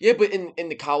 Yeah, but in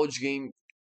the college game,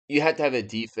 you have to have a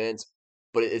defense,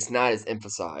 but it's not as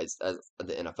emphasized as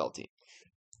the NFL team.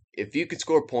 If you can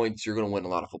score points, you're going to win a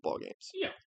lot of football games. Yeah.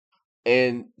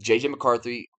 And J.J.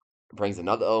 McCarthy brings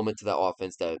another element to that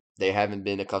offense that they haven't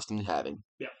been accustomed to having.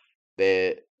 Yeah.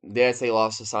 They say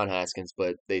lost to Son Haskins,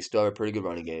 but they still have a pretty good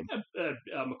running game.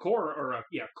 Blake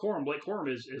Corum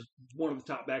is one of the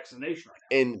top backs in the nation right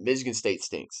now. And Michigan State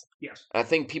stinks. Yes. I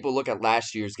think people look at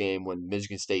last year's game when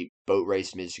Michigan State boat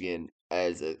raced Michigan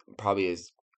as probably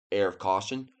as air of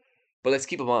caution. But let's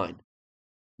keep in mind,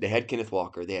 they had Kenneth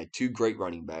Walker. They had two great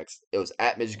running backs. It was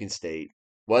at Michigan State.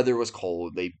 Weather was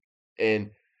cold.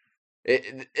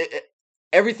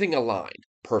 Everything aligned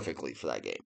perfectly for that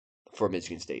game for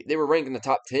Michigan State. They were ranked in the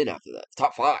top 10 after that,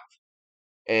 top 5.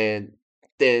 And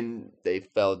then they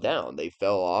fell down. They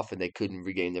fell off and they couldn't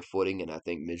regain their footing. And I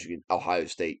think Ohio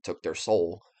State took their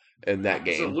soul in that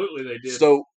game. Absolutely, they did.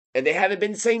 So, and they haven't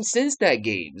been the same since that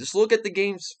game. Just look at the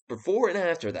games before and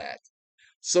after that.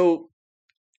 So,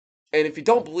 and if you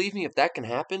don't believe me, if that can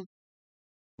happen,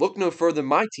 look no further than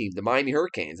my team, the Miami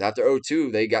Hurricanes. After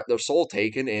 0-2, they got their soul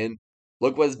taken, and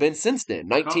look what it's been since then.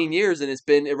 19 years, and it's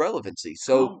been irrelevancy.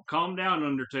 So calm down,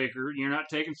 Undertaker. You're not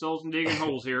taking souls and digging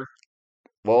holes here.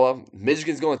 Well,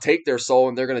 Michigan's going to take their soul,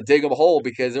 and they're going to dig them a hole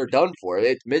because they're done for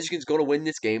it. Michigan's going to win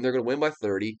this game. They're going to win by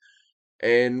 30.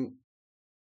 And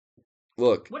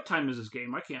look. What time is this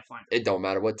game? I can't find it. It don't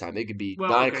matter what time. It could be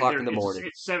 9 o'clock in the morning.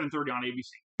 It's 7:30 on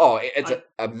ABC. Oh, it's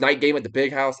a night game at the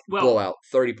big house. Blowout,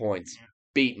 30 points. Yeah.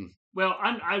 Beaten. Well,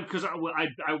 I'm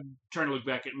trying to look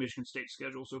back at Michigan State's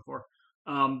schedule so far.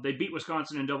 They beat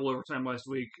Wisconsin in double overtime last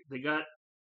week. They got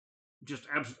just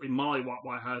absolutely mollywopped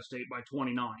by Ohio State by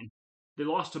 29. They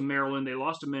lost to Maryland. They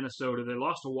lost to Minnesota. They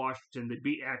lost to Washington. They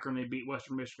beat Akron. They beat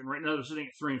Western Michigan. Right now they're sitting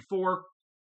at 3-4.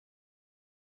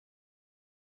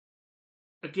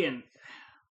 Again,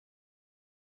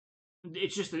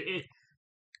 it's just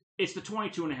it's the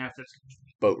 22.5 that's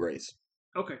boat race.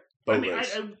 Okay. Boat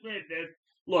race.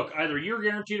 Look, either you're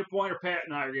guaranteed a point or Pat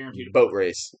and I are guaranteed a boat point.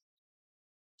 Race.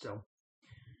 So,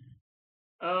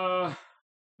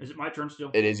 is it my turn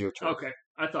still? It is your turn. Okay,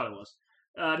 I thought it was.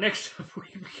 Next up,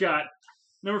 we've got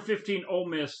number 15, Ole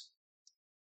Miss,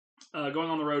 going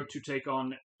on the road to take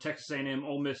on Texas A&M.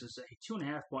 Ole Miss is a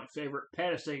 2.5-point favorite.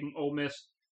 Pat is taking Ole Miss.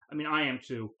 I mean, I am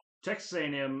too. Texas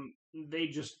A&M,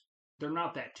 they're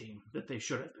not that team that they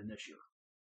should have been this year.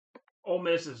 Ole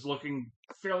Miss is looking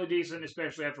fairly decent,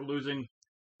 especially after losing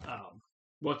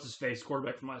what's his face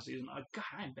quarterback from last season. God,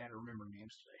 I'm bad at remembering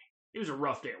names today. It was a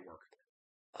rough day at work.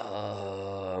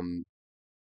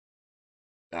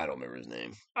 I don't remember his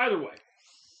name. Either way,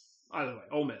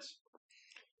 Ole Miss.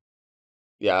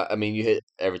 Yeah, I mean, you hit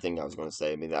everything I was going to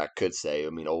say. I mean, I could say. I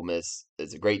mean, Ole Miss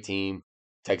is a great team.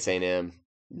 Texas A&M,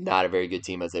 not a very good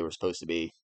team as they were supposed to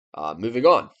be. Moving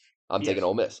on, I'm taking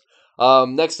Ole Miss.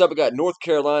 Next up, we got North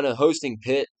Carolina hosting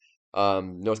Pitt.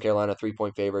 North Carolina,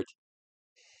 3-point favorite.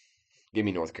 Give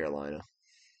me North Carolina.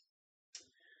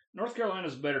 North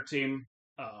Carolina's a better team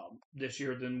this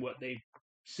year than what they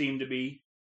seem to be.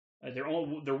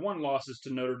 Their one loss is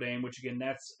to Notre Dame, which again,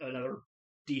 that's another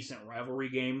decent rivalry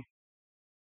game.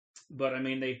 But I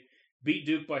mean, they beat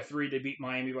Duke by 3, they beat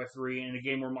Miami by 3, in a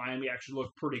game where Miami actually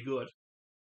looked pretty good.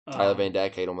 Tyler Van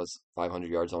Dyke had almost 500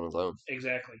 yards on his own.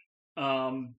 Exactly.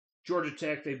 Georgia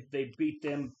Tech, they beat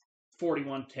them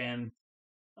 41-10.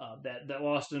 That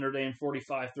lost to Notre Dame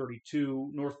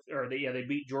 45-32. They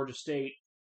beat Georgia State,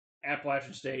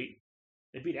 Appalachian State.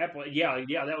 They beat Appalachian.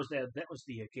 Yeah, that was the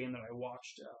game that I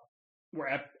watched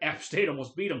where App State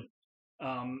almost beat them.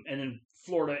 And then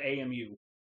Florida AMU.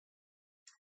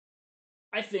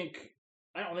 I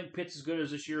don't think Pitt's as good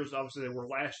as this year as obviously they were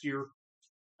last year.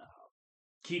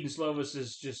 Keaton Slovis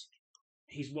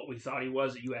he's what we thought he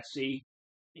was at USC.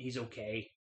 He's okay.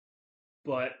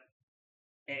 But,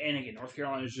 and again, North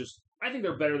Carolina is I think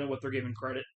they're better than what they're given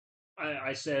credit.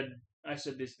 I said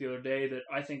this the other day that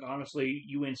I think, honestly,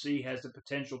 UNC has the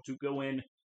potential to go in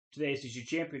to the ACC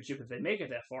Championship if they make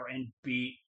it that far and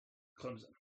beat Clemson.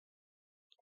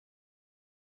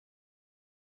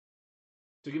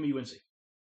 So give me UNC.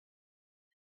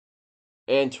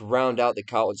 And to round out the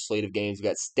college slate of games, we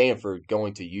got Stanford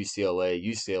going to UCLA.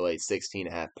 UCLA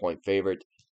 16.5-point favorite.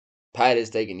 Pat is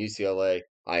taking UCLA.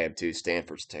 I am too.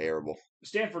 Stanford's terrible.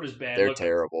 Stanford is bad. They're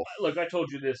terrible. Look, I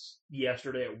told you this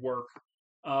yesterday at work.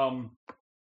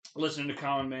 Listening to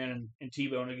Common Man and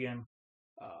T-Bone again,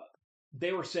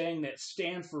 they were saying that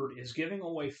Stanford is giving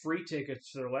away free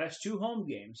tickets to their last 2 home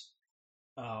games.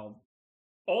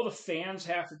 All the fans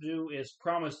have to do is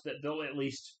promise that they'll at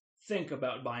least think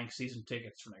about buying season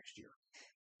tickets for next year.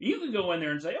 You can go in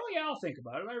there and say, "Oh yeah, I'll think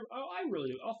about it. I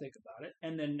really do. I'll think about it,"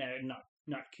 and then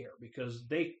not care because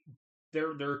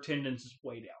their attendance is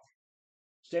way down.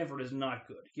 Stanford is not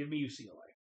good. Give me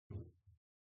UCLA.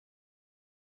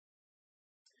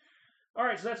 All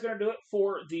right, so that's going to do it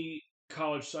for the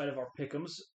college side of our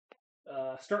pick'ems.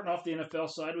 Starting off the NFL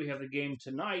side, we have the game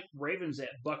tonight: Ravens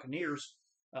at Buccaneers.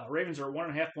 Ravens are a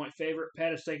 1.5-point favorite.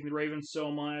 Pat is taking the Ravens, so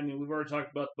am I. I mean, we've already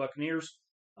talked about the Buccaneers.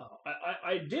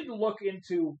 I did look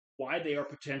into why they are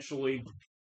potentially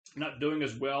not doing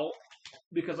as well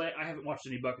because I haven't watched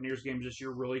any Buccaneers games this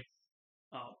year, really.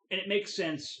 And it makes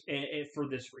sense for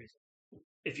this reason.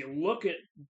 If you look at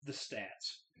the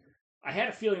stats, I had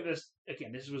a feeling this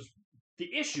was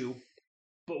the issue,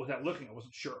 but without looking, I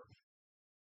wasn't sure.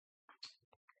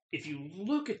 If you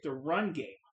look at the run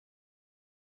game,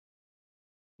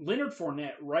 Leonard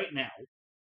Fournette right now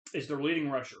is their leading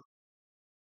rusher.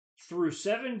 Through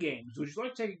 7 games, would you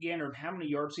like to take a gander on how many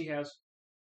yards he has?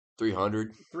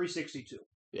 300. 362.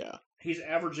 Yeah. He's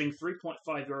averaging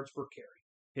 3.5 yards per carry.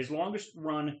 His longest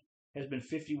run has been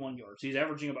 51 yards. He's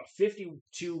averaging about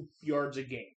 52 yards a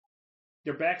game.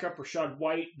 Their backup, Rashad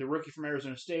White, the rookie from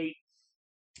Arizona State,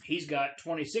 he's got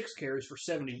 26 carries for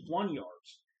 71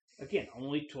 yards. Again,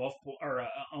 only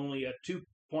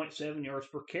 2.7 yards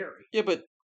per carry. Yeah, but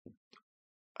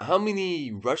how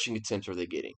many rushing attempts are they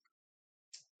getting?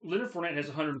 Leonard Fournette has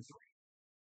 103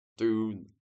 through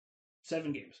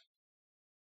 7 games.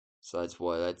 So that's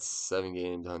what? That's 7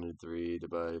 games, 103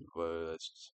 divided by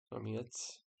that's. I mean,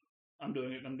 that's. I'm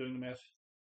doing it. I'm doing the math.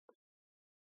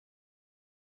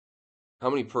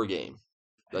 How many per game?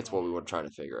 That's what we were trying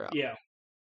to figure out. Yeah.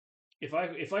 If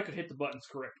I could hit the buttons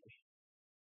correctly,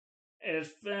 it's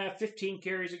 15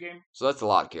 carries a game. So that's a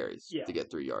lot of carries to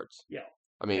get 3 yards. Yeah.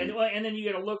 I mean, and then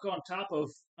you got to look on top of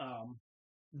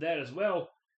that as well.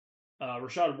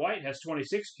 Rashad White has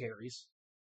 26 carries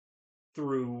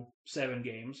through 7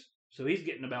 games, so he's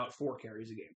getting about 4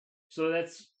 carries a game. So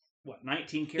that's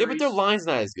 19 carries. Yeah, but their line's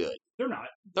not as good. They're not.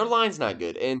 Their line's not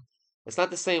good, and it's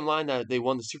not the same line that they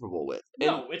won the Super Bowl with.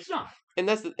 No, it's not. And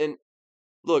and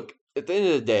look, at the end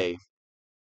of the day,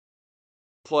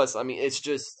 plus, I mean, it's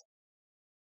just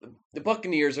the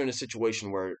Buccaneers are in a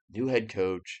situation where new head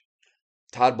coach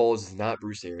Todd Bowles is not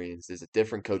Bruce Arians. There's a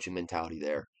different coaching mentality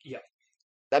there. Yeah,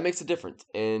 that makes a difference.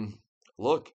 And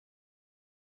look,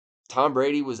 Tom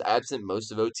Brady was absent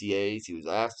most of OTAs. He was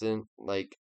absent.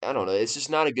 Like, I don't know. It's just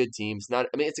not a good team. It's not.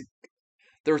 I mean,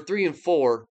 they're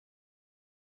 3-4,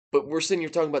 but we're sitting here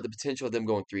talking about the potential of them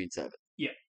going 3-7. Yeah.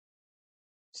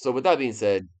 So with that being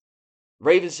said,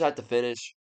 Ravens shot to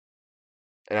finish,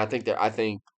 and I think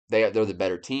they're the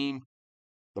better team.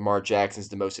 Lamar Jackson's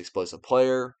the most explosive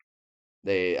player.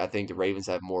 I think the Ravens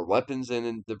have more weapons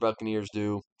than the Buccaneers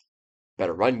do.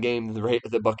 Better run game than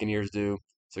the Buccaneers do.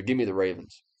 So give me the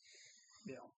Ravens.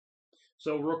 Yeah.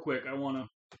 So real quick, I want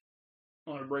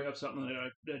to bring up something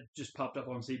that just popped up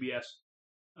on CBS.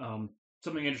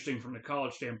 Something interesting from the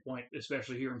college standpoint,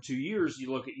 especially here in 2 years.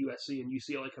 You look at USC and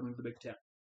UCLA coming to the Big Ten.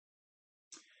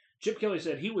 Chip Kelly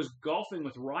said he was golfing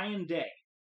with Ryan Day,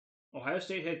 Ohio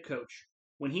State head coach,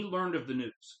 when he learned of the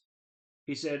news.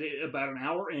 He said about an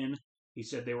hour in, he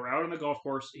said they were out on the golf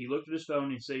course. He looked at his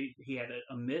phone and said he had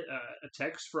a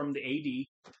text from the AD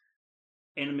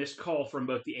and a missed call from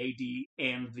both the AD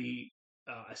and the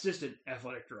assistant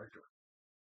athletic director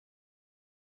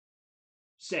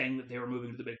saying that they were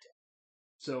moving to the Big Ten.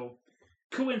 So,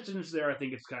 coincidence there, I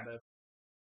think it's kind of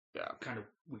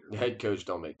weird. The head coach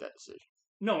don't make that decision.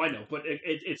 No, I know, but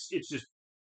it's just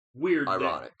weird.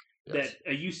 Ironic. That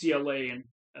a UCLA and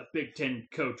a Big Ten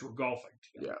coach were golfing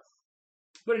together. Yeah.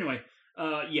 But anyway,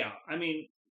 I mean,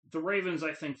 the Ravens,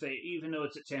 I think even though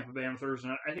it's at Tampa Bay on Thursday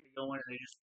night, I think they go in and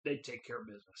they take care of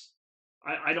business.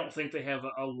 I don't think they have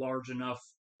a large enough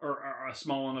or a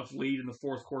small enough lead in the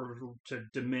fourth quarter to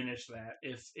diminish that,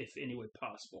 if any way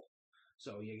possible.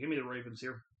 So, yeah, give me the Ravens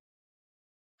here.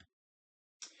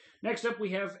 Next up, we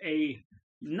have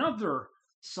another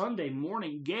Sunday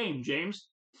morning game, James.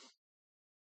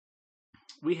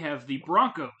 We have the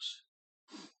Broncos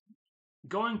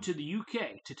going to the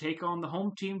UK to take on the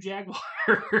home team Jaguars.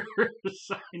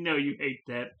 I know you hate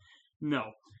that.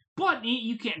 No. But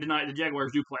you can't deny the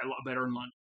Jaguars do play a lot better in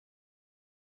London.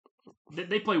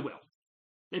 They play well.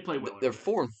 They play well. They're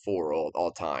 4-4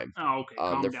 all time. Oh, okay.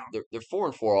 Calm down. They're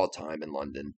 4-4 all time in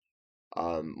London.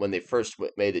 When they first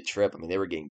made the trip, I mean, they were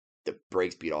getting the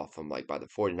brakes beat off them like by the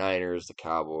 49ers, the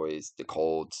Cowboys, the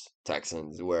Colts,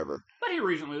 Texans, whoever. But he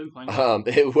recently been playing well.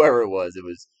 Whoever it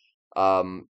was.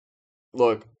 Um,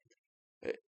 look,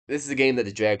 this is a game that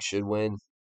the Jags should win.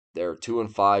 They're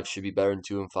 2-5, should be better than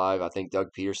 2-5. I think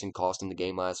Doug Peterson cost him the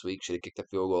game last week. Should have kicked the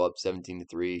field goal up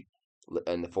 17-3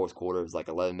 in the fourth quarter. It was like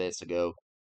 11 minutes to go.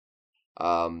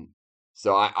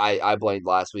 So I blamed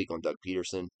last week on Doug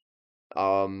Peterson.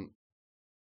 Um,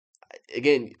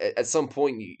 again, at some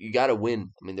point you got to win.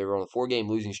 I mean, they're on a 4-game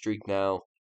losing streak now.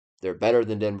 They're better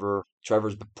than Denver.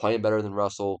 Trevor's playing better than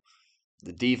Russell.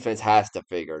 The defense has to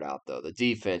figure it out, though. The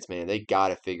defense, man, they got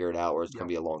to figure it out, or it's going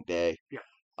to be a long day. Yeah.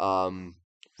 Um,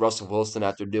 Russell Wilson,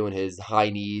 after doing his high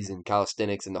knees and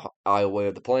calisthenics in the aisleway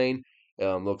of the plane,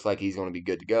 looks like he's going to be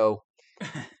good to go.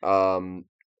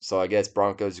 So I guess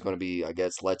Broncos are going to be,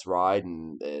 let's ride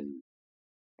and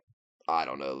I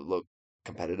don't know, look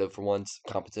competitive for once,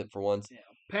 competent for once. Yeah.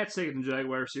 Pat's taking the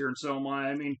Jaguars here, and so am I.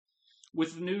 I mean,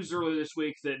 with the news earlier this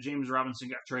week that James Robinson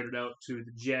got traded out to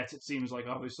the Jets, it seems like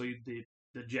obviously the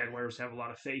Jaguars have a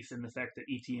lot of faith in the fact that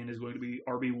ETN is going to be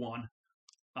RB1.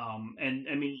 And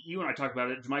I mean, you and I talked about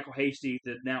it. Michael Hasty,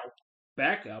 the now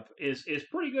backup, is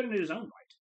pretty good in his own right.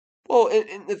 Well,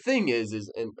 and the thing is,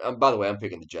 and by the way, I'm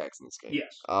picking the Jags in this game.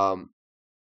 Yes.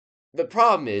 The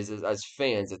problem is as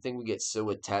fans, I think we get so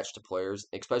attached to players,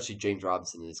 especially James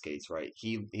Robinson in this case, right?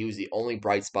 He was the only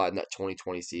bright spot in that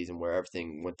 2020 season where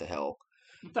everything went to hell.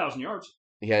 1,000 yards.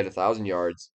 He had 1,000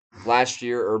 yards. Last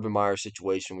year, Urban Meyer's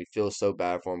situation, we feel so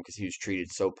bad for him because he was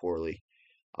treated so poorly.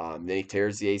 Then he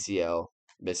tears the ACL,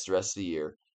 missed the rest of the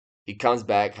year. He comes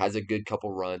back, has a good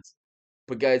couple runs.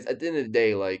 But guys, at the end of the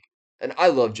day, and I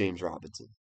love James Robinson,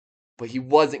 but he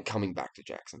wasn't coming back to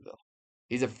Jacksonville.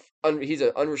 He's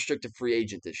an unrestricted free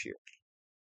agent this year.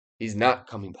 He's not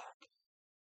coming back.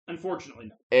 Unfortunately,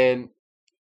 no. And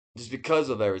just because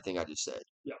of everything I just said.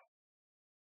 Yeah.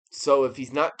 So if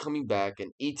he's not coming back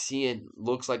and Etienne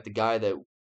looks like the guy that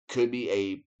could be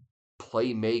a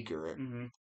playmaker,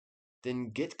 then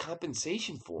get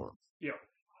compensation for him. Yeah.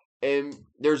 And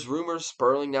there's rumors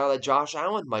spurling now that Josh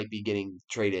Allen might be getting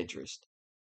trade interest.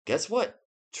 Guess what?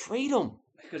 Trade him.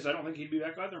 Because I don't think he'd be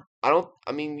back either.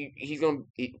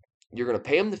 You're going to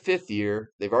pay him the 5th year.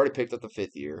 They've already picked up the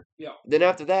 5th year. Yeah. Then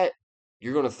after that,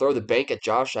 you're going to throw the bank at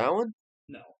Josh Allen?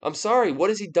 No. I'm sorry. What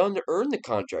has he done to earn the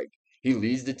contract? He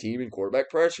leads the team in quarterback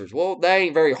pressures. Well, that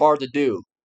ain't very hard to do.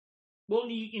 Well,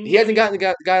 he hasn't gotten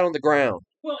the guy on the ground.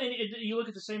 Well, and you look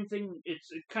at the same thing.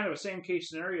 It's kind of a same case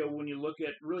scenario when you look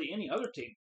at really any other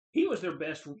team. He was their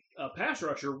best pass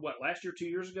rusher, last year, 2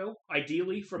 years ago?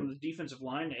 Ideally, from the defensive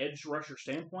line, edge rusher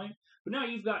standpoint. But now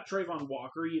you've got Trayvon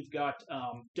Walker. You've got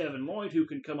Devin Lloyd, who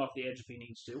can come off the edge if he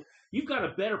needs to. You've got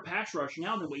a better pass rush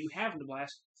now than what you have in the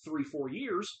last 3-4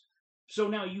 years. So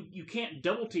now you can't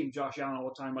double team Josh Allen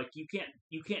all the time. Like you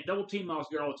can't double team Myles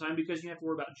Garrett all the time because you have to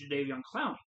worry about Jadeveon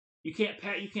Clowney. You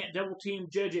can't double team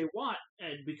J.J. Watt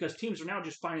because teams are now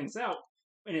just finding this out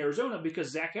in Arizona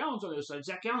because Zach Allen's on the other side.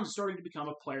 Zach Allen's starting to become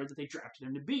a player that they drafted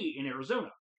him to be in Arizona.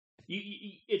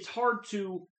 It's hard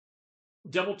to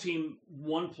double team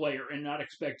one player and not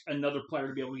expect another player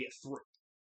to be able to get through.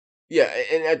 Yeah,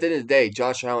 and at the end of the day,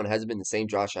 Josh Allen hasn't been the same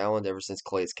Josh Allen ever since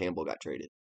Calais Campbell got traded.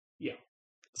 Yeah.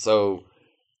 So,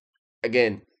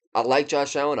 again, I like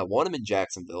Josh Allen. I want him in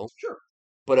Jacksonville. Sure.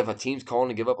 But if a team's calling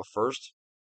to give up a first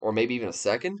or maybe even a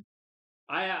second,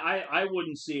 I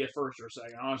wouldn't see a first or a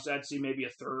second. Honestly, I'd see maybe a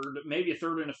third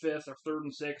and a fifth, or third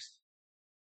and sixth.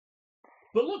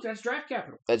 But look, that's draft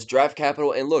capital. That's draft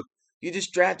capital. And look, you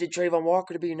just drafted Trayvon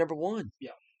Walker to be your number one.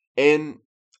 Yeah. And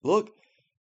look,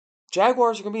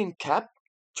 Jaguars are going to be in cap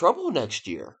trouble next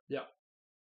year. Yeah.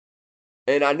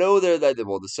 And I know that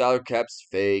the salary cap's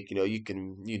fake. You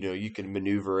can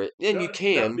maneuver it, and you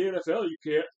can. In the NFL, you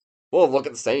can't. Well, look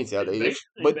at the Saints. Yeah,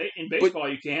 in baseball,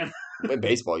 you can. In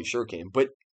baseball, you sure can. But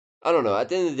I don't know. At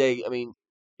the end of the day, I mean,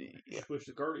 push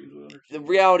the Cardinals. The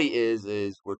reality is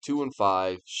we're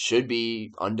 2-5, should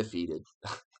be undefeated.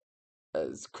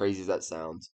 As crazy as that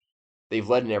sounds, they've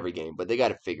led in every game, but they got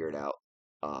to figure it out.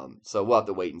 So we'll have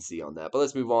to wait and see on that. But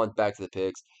let's move on back to the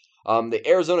picks. The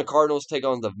Arizona Cardinals take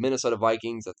on the Minnesota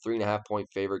Vikings. A 3.5-point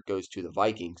favorite goes to the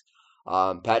Vikings.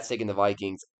 Pat's taking the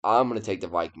Vikings. I'm going to take the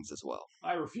Vikings as well.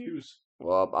 I refuse.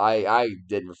 Well, I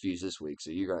did refuse this week,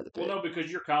 so you're going to have to pick. Well, no,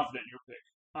 because you're confident in your pick.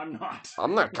 I'm not.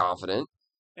 I'm not confident.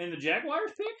 In the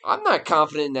Jaguars pick? I'm not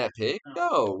confident in that pick.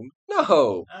 No.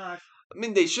 I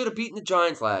mean, they should have beaten the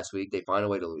Giants last week. They find a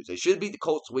way to lose. They should have beat the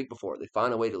Colts the week before. They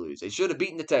find a way to lose. They should have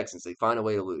beaten the Texans. They find a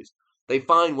way to lose. They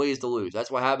find ways to lose. That's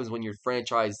what happens when your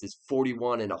franchise is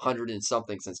 41 and 100 and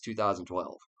something since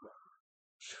 2012.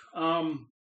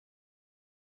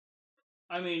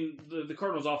 I mean, the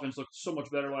Cardinals' offense looked so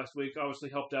much better last week. Obviously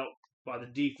helped out by the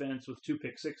defense with 2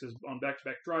 pick sixes on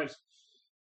back-to-back drives.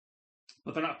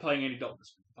 But they're not playing Andy Dalton.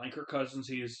 Playing Kirk Cousins,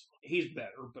 he's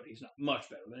better, but he's not much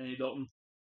better than Andy Dalton.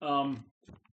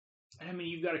 I mean,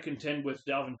 you've got to contend with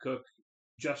Dalvin Cook,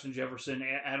 Justin Jefferson,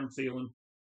 Adam Thielen.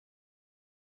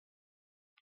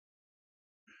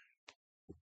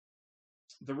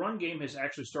 The run game has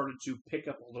actually started to pick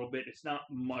up a little bit. It's not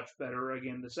much better.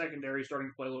 Again, the secondary is starting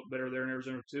to play a little better there in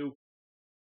Arizona too.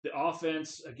 The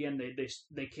offense, again,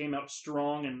 they came out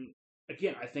strong, and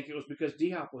again, I think it was because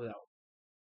D-Hop was out.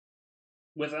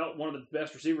 Without one of the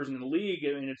best receivers in the league,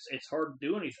 I mean, it's hard to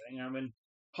do anything. I mean,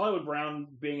 Hollywood Brown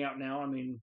being out now, I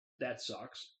mean, that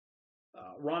sucks.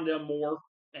 Rondell Moore,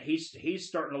 he's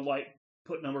starting to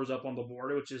put numbers up on the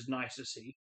board, which is nice to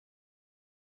see.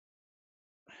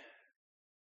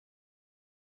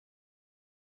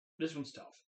 This one's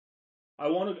tough. I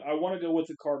want to go with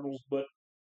the Cardinals, but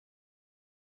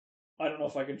I don't know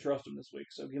if I can trust them this week.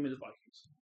 So give me the Vikings.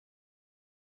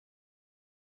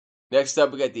 Next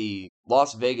up, we got the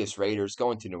Las Vegas Raiders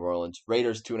going to New Orleans.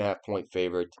 Raiders 2.5-point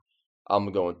favorite.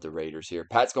 I'm going with the Raiders here.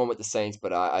 Pat's going with the Saints,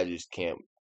 but I just can't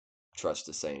trust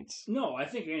the Saints. No, I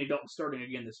think Andy Dalton's starting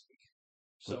again this week.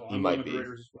 So He I'm might going with be. the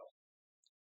Raiders as well.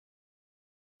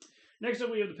 Next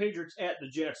up, we have the Patriots at the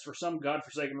Jets. For some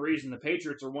godforsaken reason, the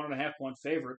Patriots are 1.5-point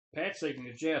favorite. Pat's taking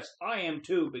the Jets. I am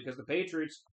too, because the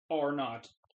Patriots are not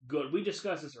good. We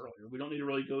discussed this earlier. We don't need to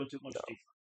really go into much detail.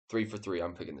 3 for 3.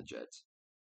 I'm picking the Jets.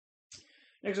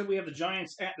 Next up, we have the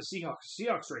Giants at the Seahawks.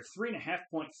 Seahawks are a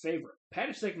 3.5-point favorite. Pat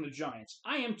is taking the Giants.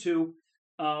 I am too.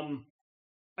 I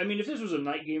mean, if this was a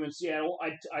night game in Seattle,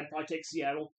 I'd probably take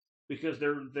Seattle because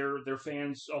their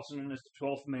fans, also known as the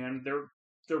 12th man, they're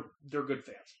good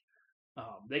fans.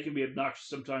 They can be obnoxious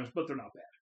sometimes, but they're not bad.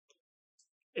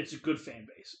 It's a good fan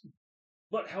base.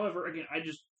 But however, again,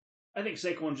 I think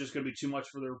Saquon's just going to be too much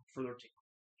for their team.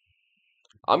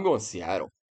 I'm going Seattle.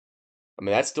 I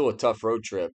mean, that's still a tough road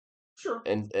trip. Sure.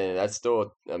 And that's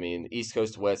still, I mean, East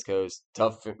Coast to West Coast,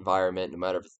 tough environment, no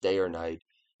matter if it's day or night.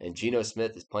 And Geno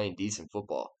Smith is playing decent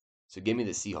football. So give me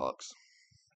the Seahawks.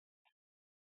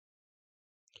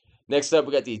 Next up,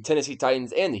 we got the Tennessee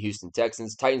Titans and the Houston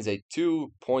Texans. Titans a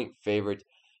 2-point favorite.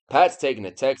 Pat's taking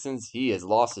the Texans. He has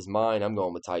lost his mind. I'm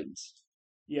going with Titans.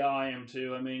 Yeah, I am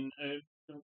too. I mean,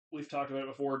 we've talked about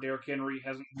it before. Derrick Henry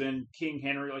hasn't been King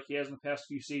Henry like he has in the past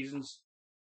few seasons.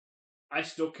 I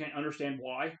still can't understand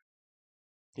why.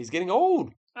 He's getting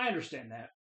old. I understand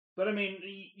that, but I mean,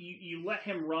 you let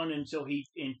him run until you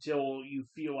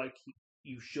feel like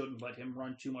you shouldn't let him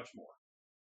run too much more.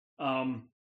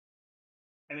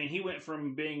 I mean, he went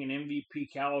from being an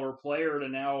MVP caliber player to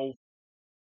now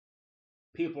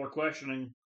people are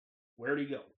questioning where'd he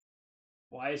go?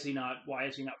 Why is he not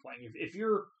playing? If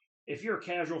you're a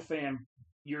casual fan,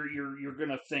 you're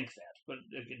gonna think that, but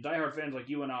diehard fans like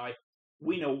you and I,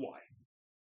 we know why.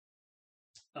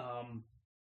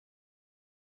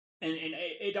 And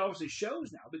it obviously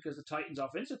shows now because the Titans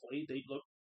offensively, they look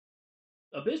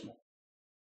abysmal.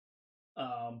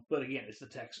 But again, it's the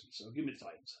Texans, so give me the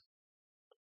Titans.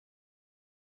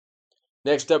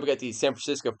 Next up, we got the San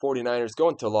Francisco 49ers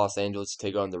going to Los Angeles to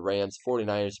take on the Rams.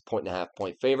 49ers,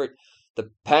 1.5-point favorite. The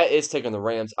Pat is taking the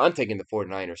Rams. I'm taking the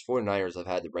 49ers. 49ers have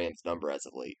had the Rams number as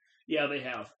of late. Yeah, they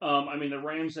have. I mean, the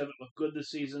Rams haven't looked good this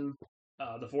season.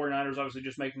 The 49ers obviously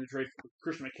just making the trade for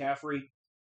Christian McCaffrey.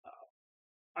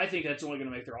 I think that's only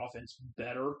going to make their offense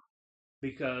better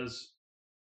because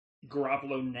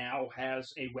Garoppolo now has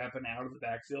a weapon out of the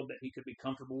backfield that he could be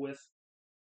comfortable with.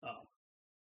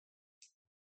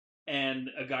 And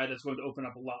a guy that's going to open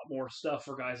up a lot more stuff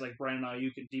for guys like Brandon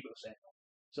Ayuk and Deebo Samuel.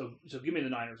 So give me the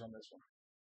Niners on this one.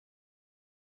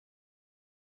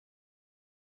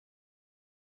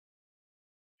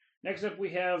 Next up, we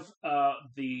have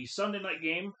the Sunday night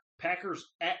game, Packers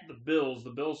at the Bills.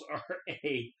 The Bills are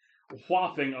a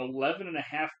whopping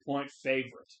 11.5-point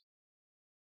favorite.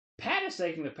 Pat is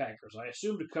taking the Packers, I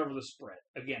assume, to cover the spread.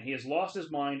 Again, he has lost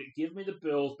his mind. Give me the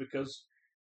Bills because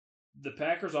the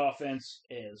Packers' offense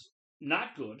is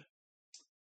not good,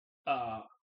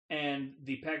 and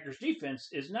the Packers' defense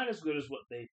is not as good as what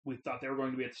we thought they were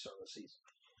going to be at the start of the season.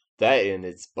 That and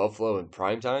it's Buffalo in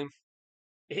primetime?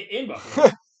 In Buffalo.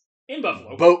 In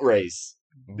Buffalo. Boat race.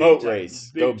 Boat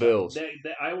race. Go time. Bills.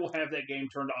 I will have that game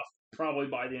turned off probably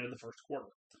by the end of the first quarter.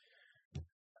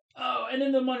 And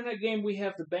in the Monday night game, we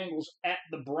have the Bengals at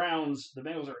the Browns. The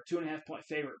Bengals are a 2.5-point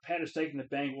favorite. Pat is taking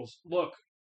the Bengals. Look,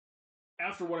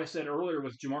 after what I said earlier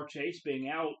with Jamar Chase being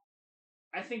out,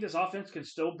 I think this offense can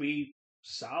still be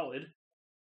solid,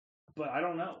 but I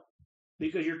don't know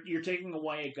because you're taking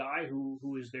away a guy who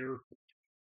is their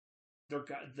They're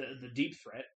got the deep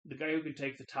threat, the guy who can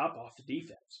take the top off the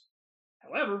defense.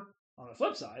 However, on the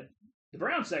flip side, the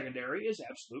Browns secondary is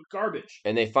absolute garbage.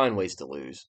 And they find ways to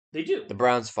lose. They do. The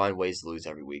Browns find ways to lose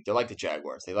every week. They're like the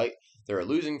Jaguars. They're a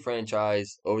losing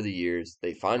franchise over the years.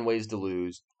 They find ways to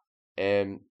lose.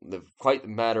 And the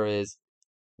matter is,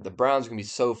 the Browns are gonna be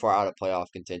so far out of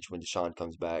playoff contention when Deshaun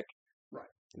comes back.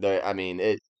 Right. I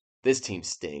mean, this team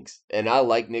stinks. And I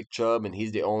like Nick Chubb, and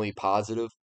he's the only positive.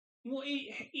 Well,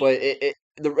 But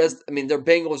the rest, I mean, their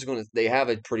Bengals they have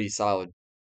a pretty solid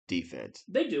defense.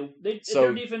 They do.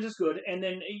 Their defense is good. And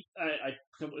then I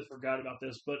completely forgot about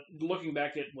this, but looking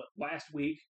back at last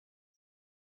week,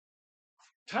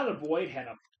 Tyler Boyd had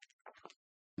a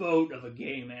boat of a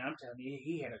game, man. I'm telling you,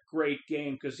 he had a great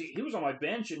game because he was on my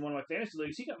bench in one of my fantasy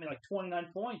leagues. He got me like 29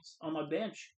 points on my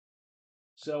bench.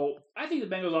 So I think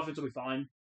the Bengals offense will be fine.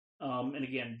 And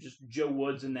again, just Joe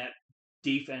Woods and that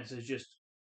defense is just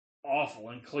awful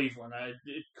in Cleveland.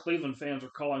 Cleveland fans are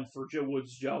calling for Joe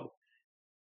Woods' job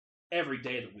every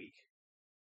day of the week,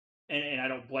 and I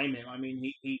don't blame him. I mean,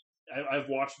 I've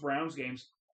watched Browns games.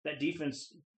 That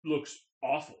defense looks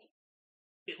awful.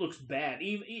 It looks bad.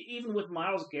 Even with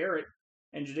Myles Garrett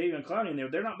and Jadeveon Clowney in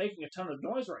there, they're not making a ton of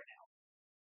noise right now.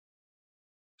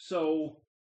 So,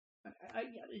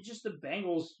 just the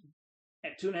Bengals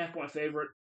at 2.5-point favorite.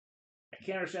 I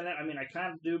can't understand that. I mean, I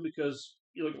kind of do because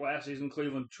you look at last season,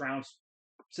 Cleveland trounced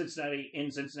Cincinnati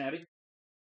in Cincinnati,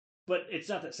 but it's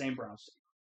not that same Browns team.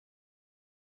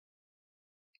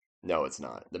 No, it's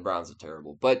not. The Browns are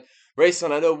terrible. But,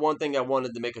 Rayson, I know one thing I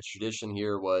wanted to make a tradition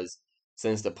here was,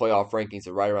 since the playoff rankings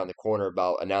are right around the corner,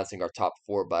 about announcing our top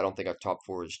four, but I don't think our top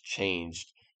four has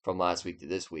changed from last week to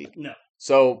this week. No.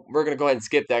 So we're going to go ahead and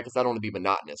skip that because I don't want to be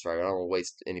monotonous, right? I don't want to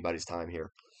waste anybody's time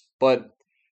here. But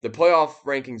the playoff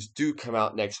rankings do come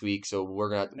out next week, so we're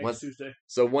going to... Next Tuesday.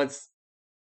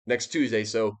 Next Tuesday,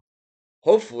 so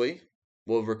hopefully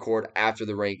we'll record after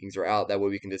the rankings are out. That way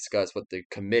we can discuss what the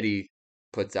committee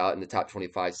puts out in the top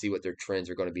 25, see what their trends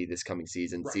are going to be this coming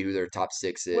season, Right. see who their top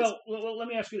 6 is. Well, let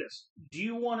me ask you this. Do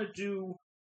you want to do...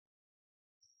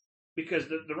 Because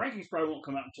the rankings probably won't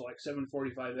come out until like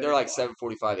 7:45. They're like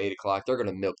 7:45, 8 o'clock. They're going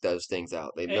to milk those things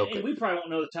out. They milk it. And we probably won't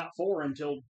know the top 4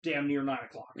 until damn near 9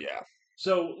 o'clock. Yeah.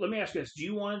 So let me ask you this: Do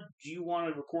you want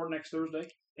to record next Thursday?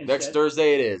 Instead? Next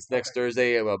Thursday it is. Next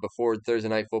Thursday before Thursday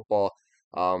night football.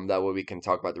 That way we can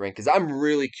talk about the rank because I'm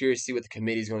really curious to see what the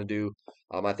committee's going to do.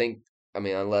 I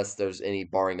mean, unless there's any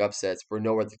barring upsets, we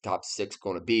know where the top 6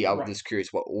 going to be. I'm just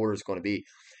curious what order is going to be.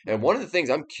 And one of the things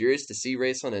I'm curious to see,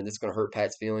 Rayson, and it's going to hurt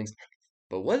Pat's feelings,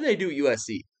 but what do they do at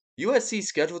USC? USC's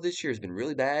schedule this year has been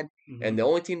really bad, and the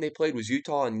only team they played was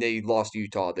Utah, and they lost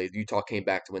Utah. Utah came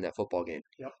back to win that football game.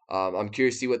 Yep. I'm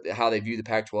curious to see how they view the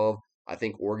Pac-12. I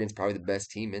think Oregon's probably the best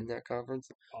team in that conference.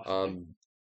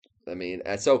 I mean,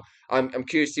 and so I'm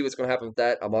curious to see what's going to happen with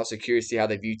that. I'm also curious to see how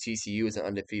they view TCU as an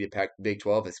undefeated Big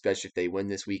 12, especially if they win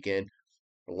this weekend.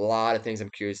 A lot of things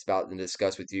I'm curious about and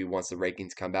discuss with you once the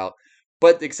rankings come out.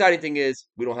 But the exciting thing is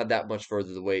we don't have that much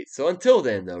further to wait. So until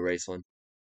then, though, Raceland,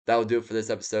 that will do it for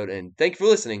this episode. And thank you for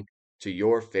listening to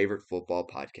your favorite football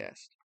podcast.